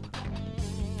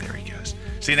 There he goes.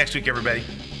 See you next week, everybody.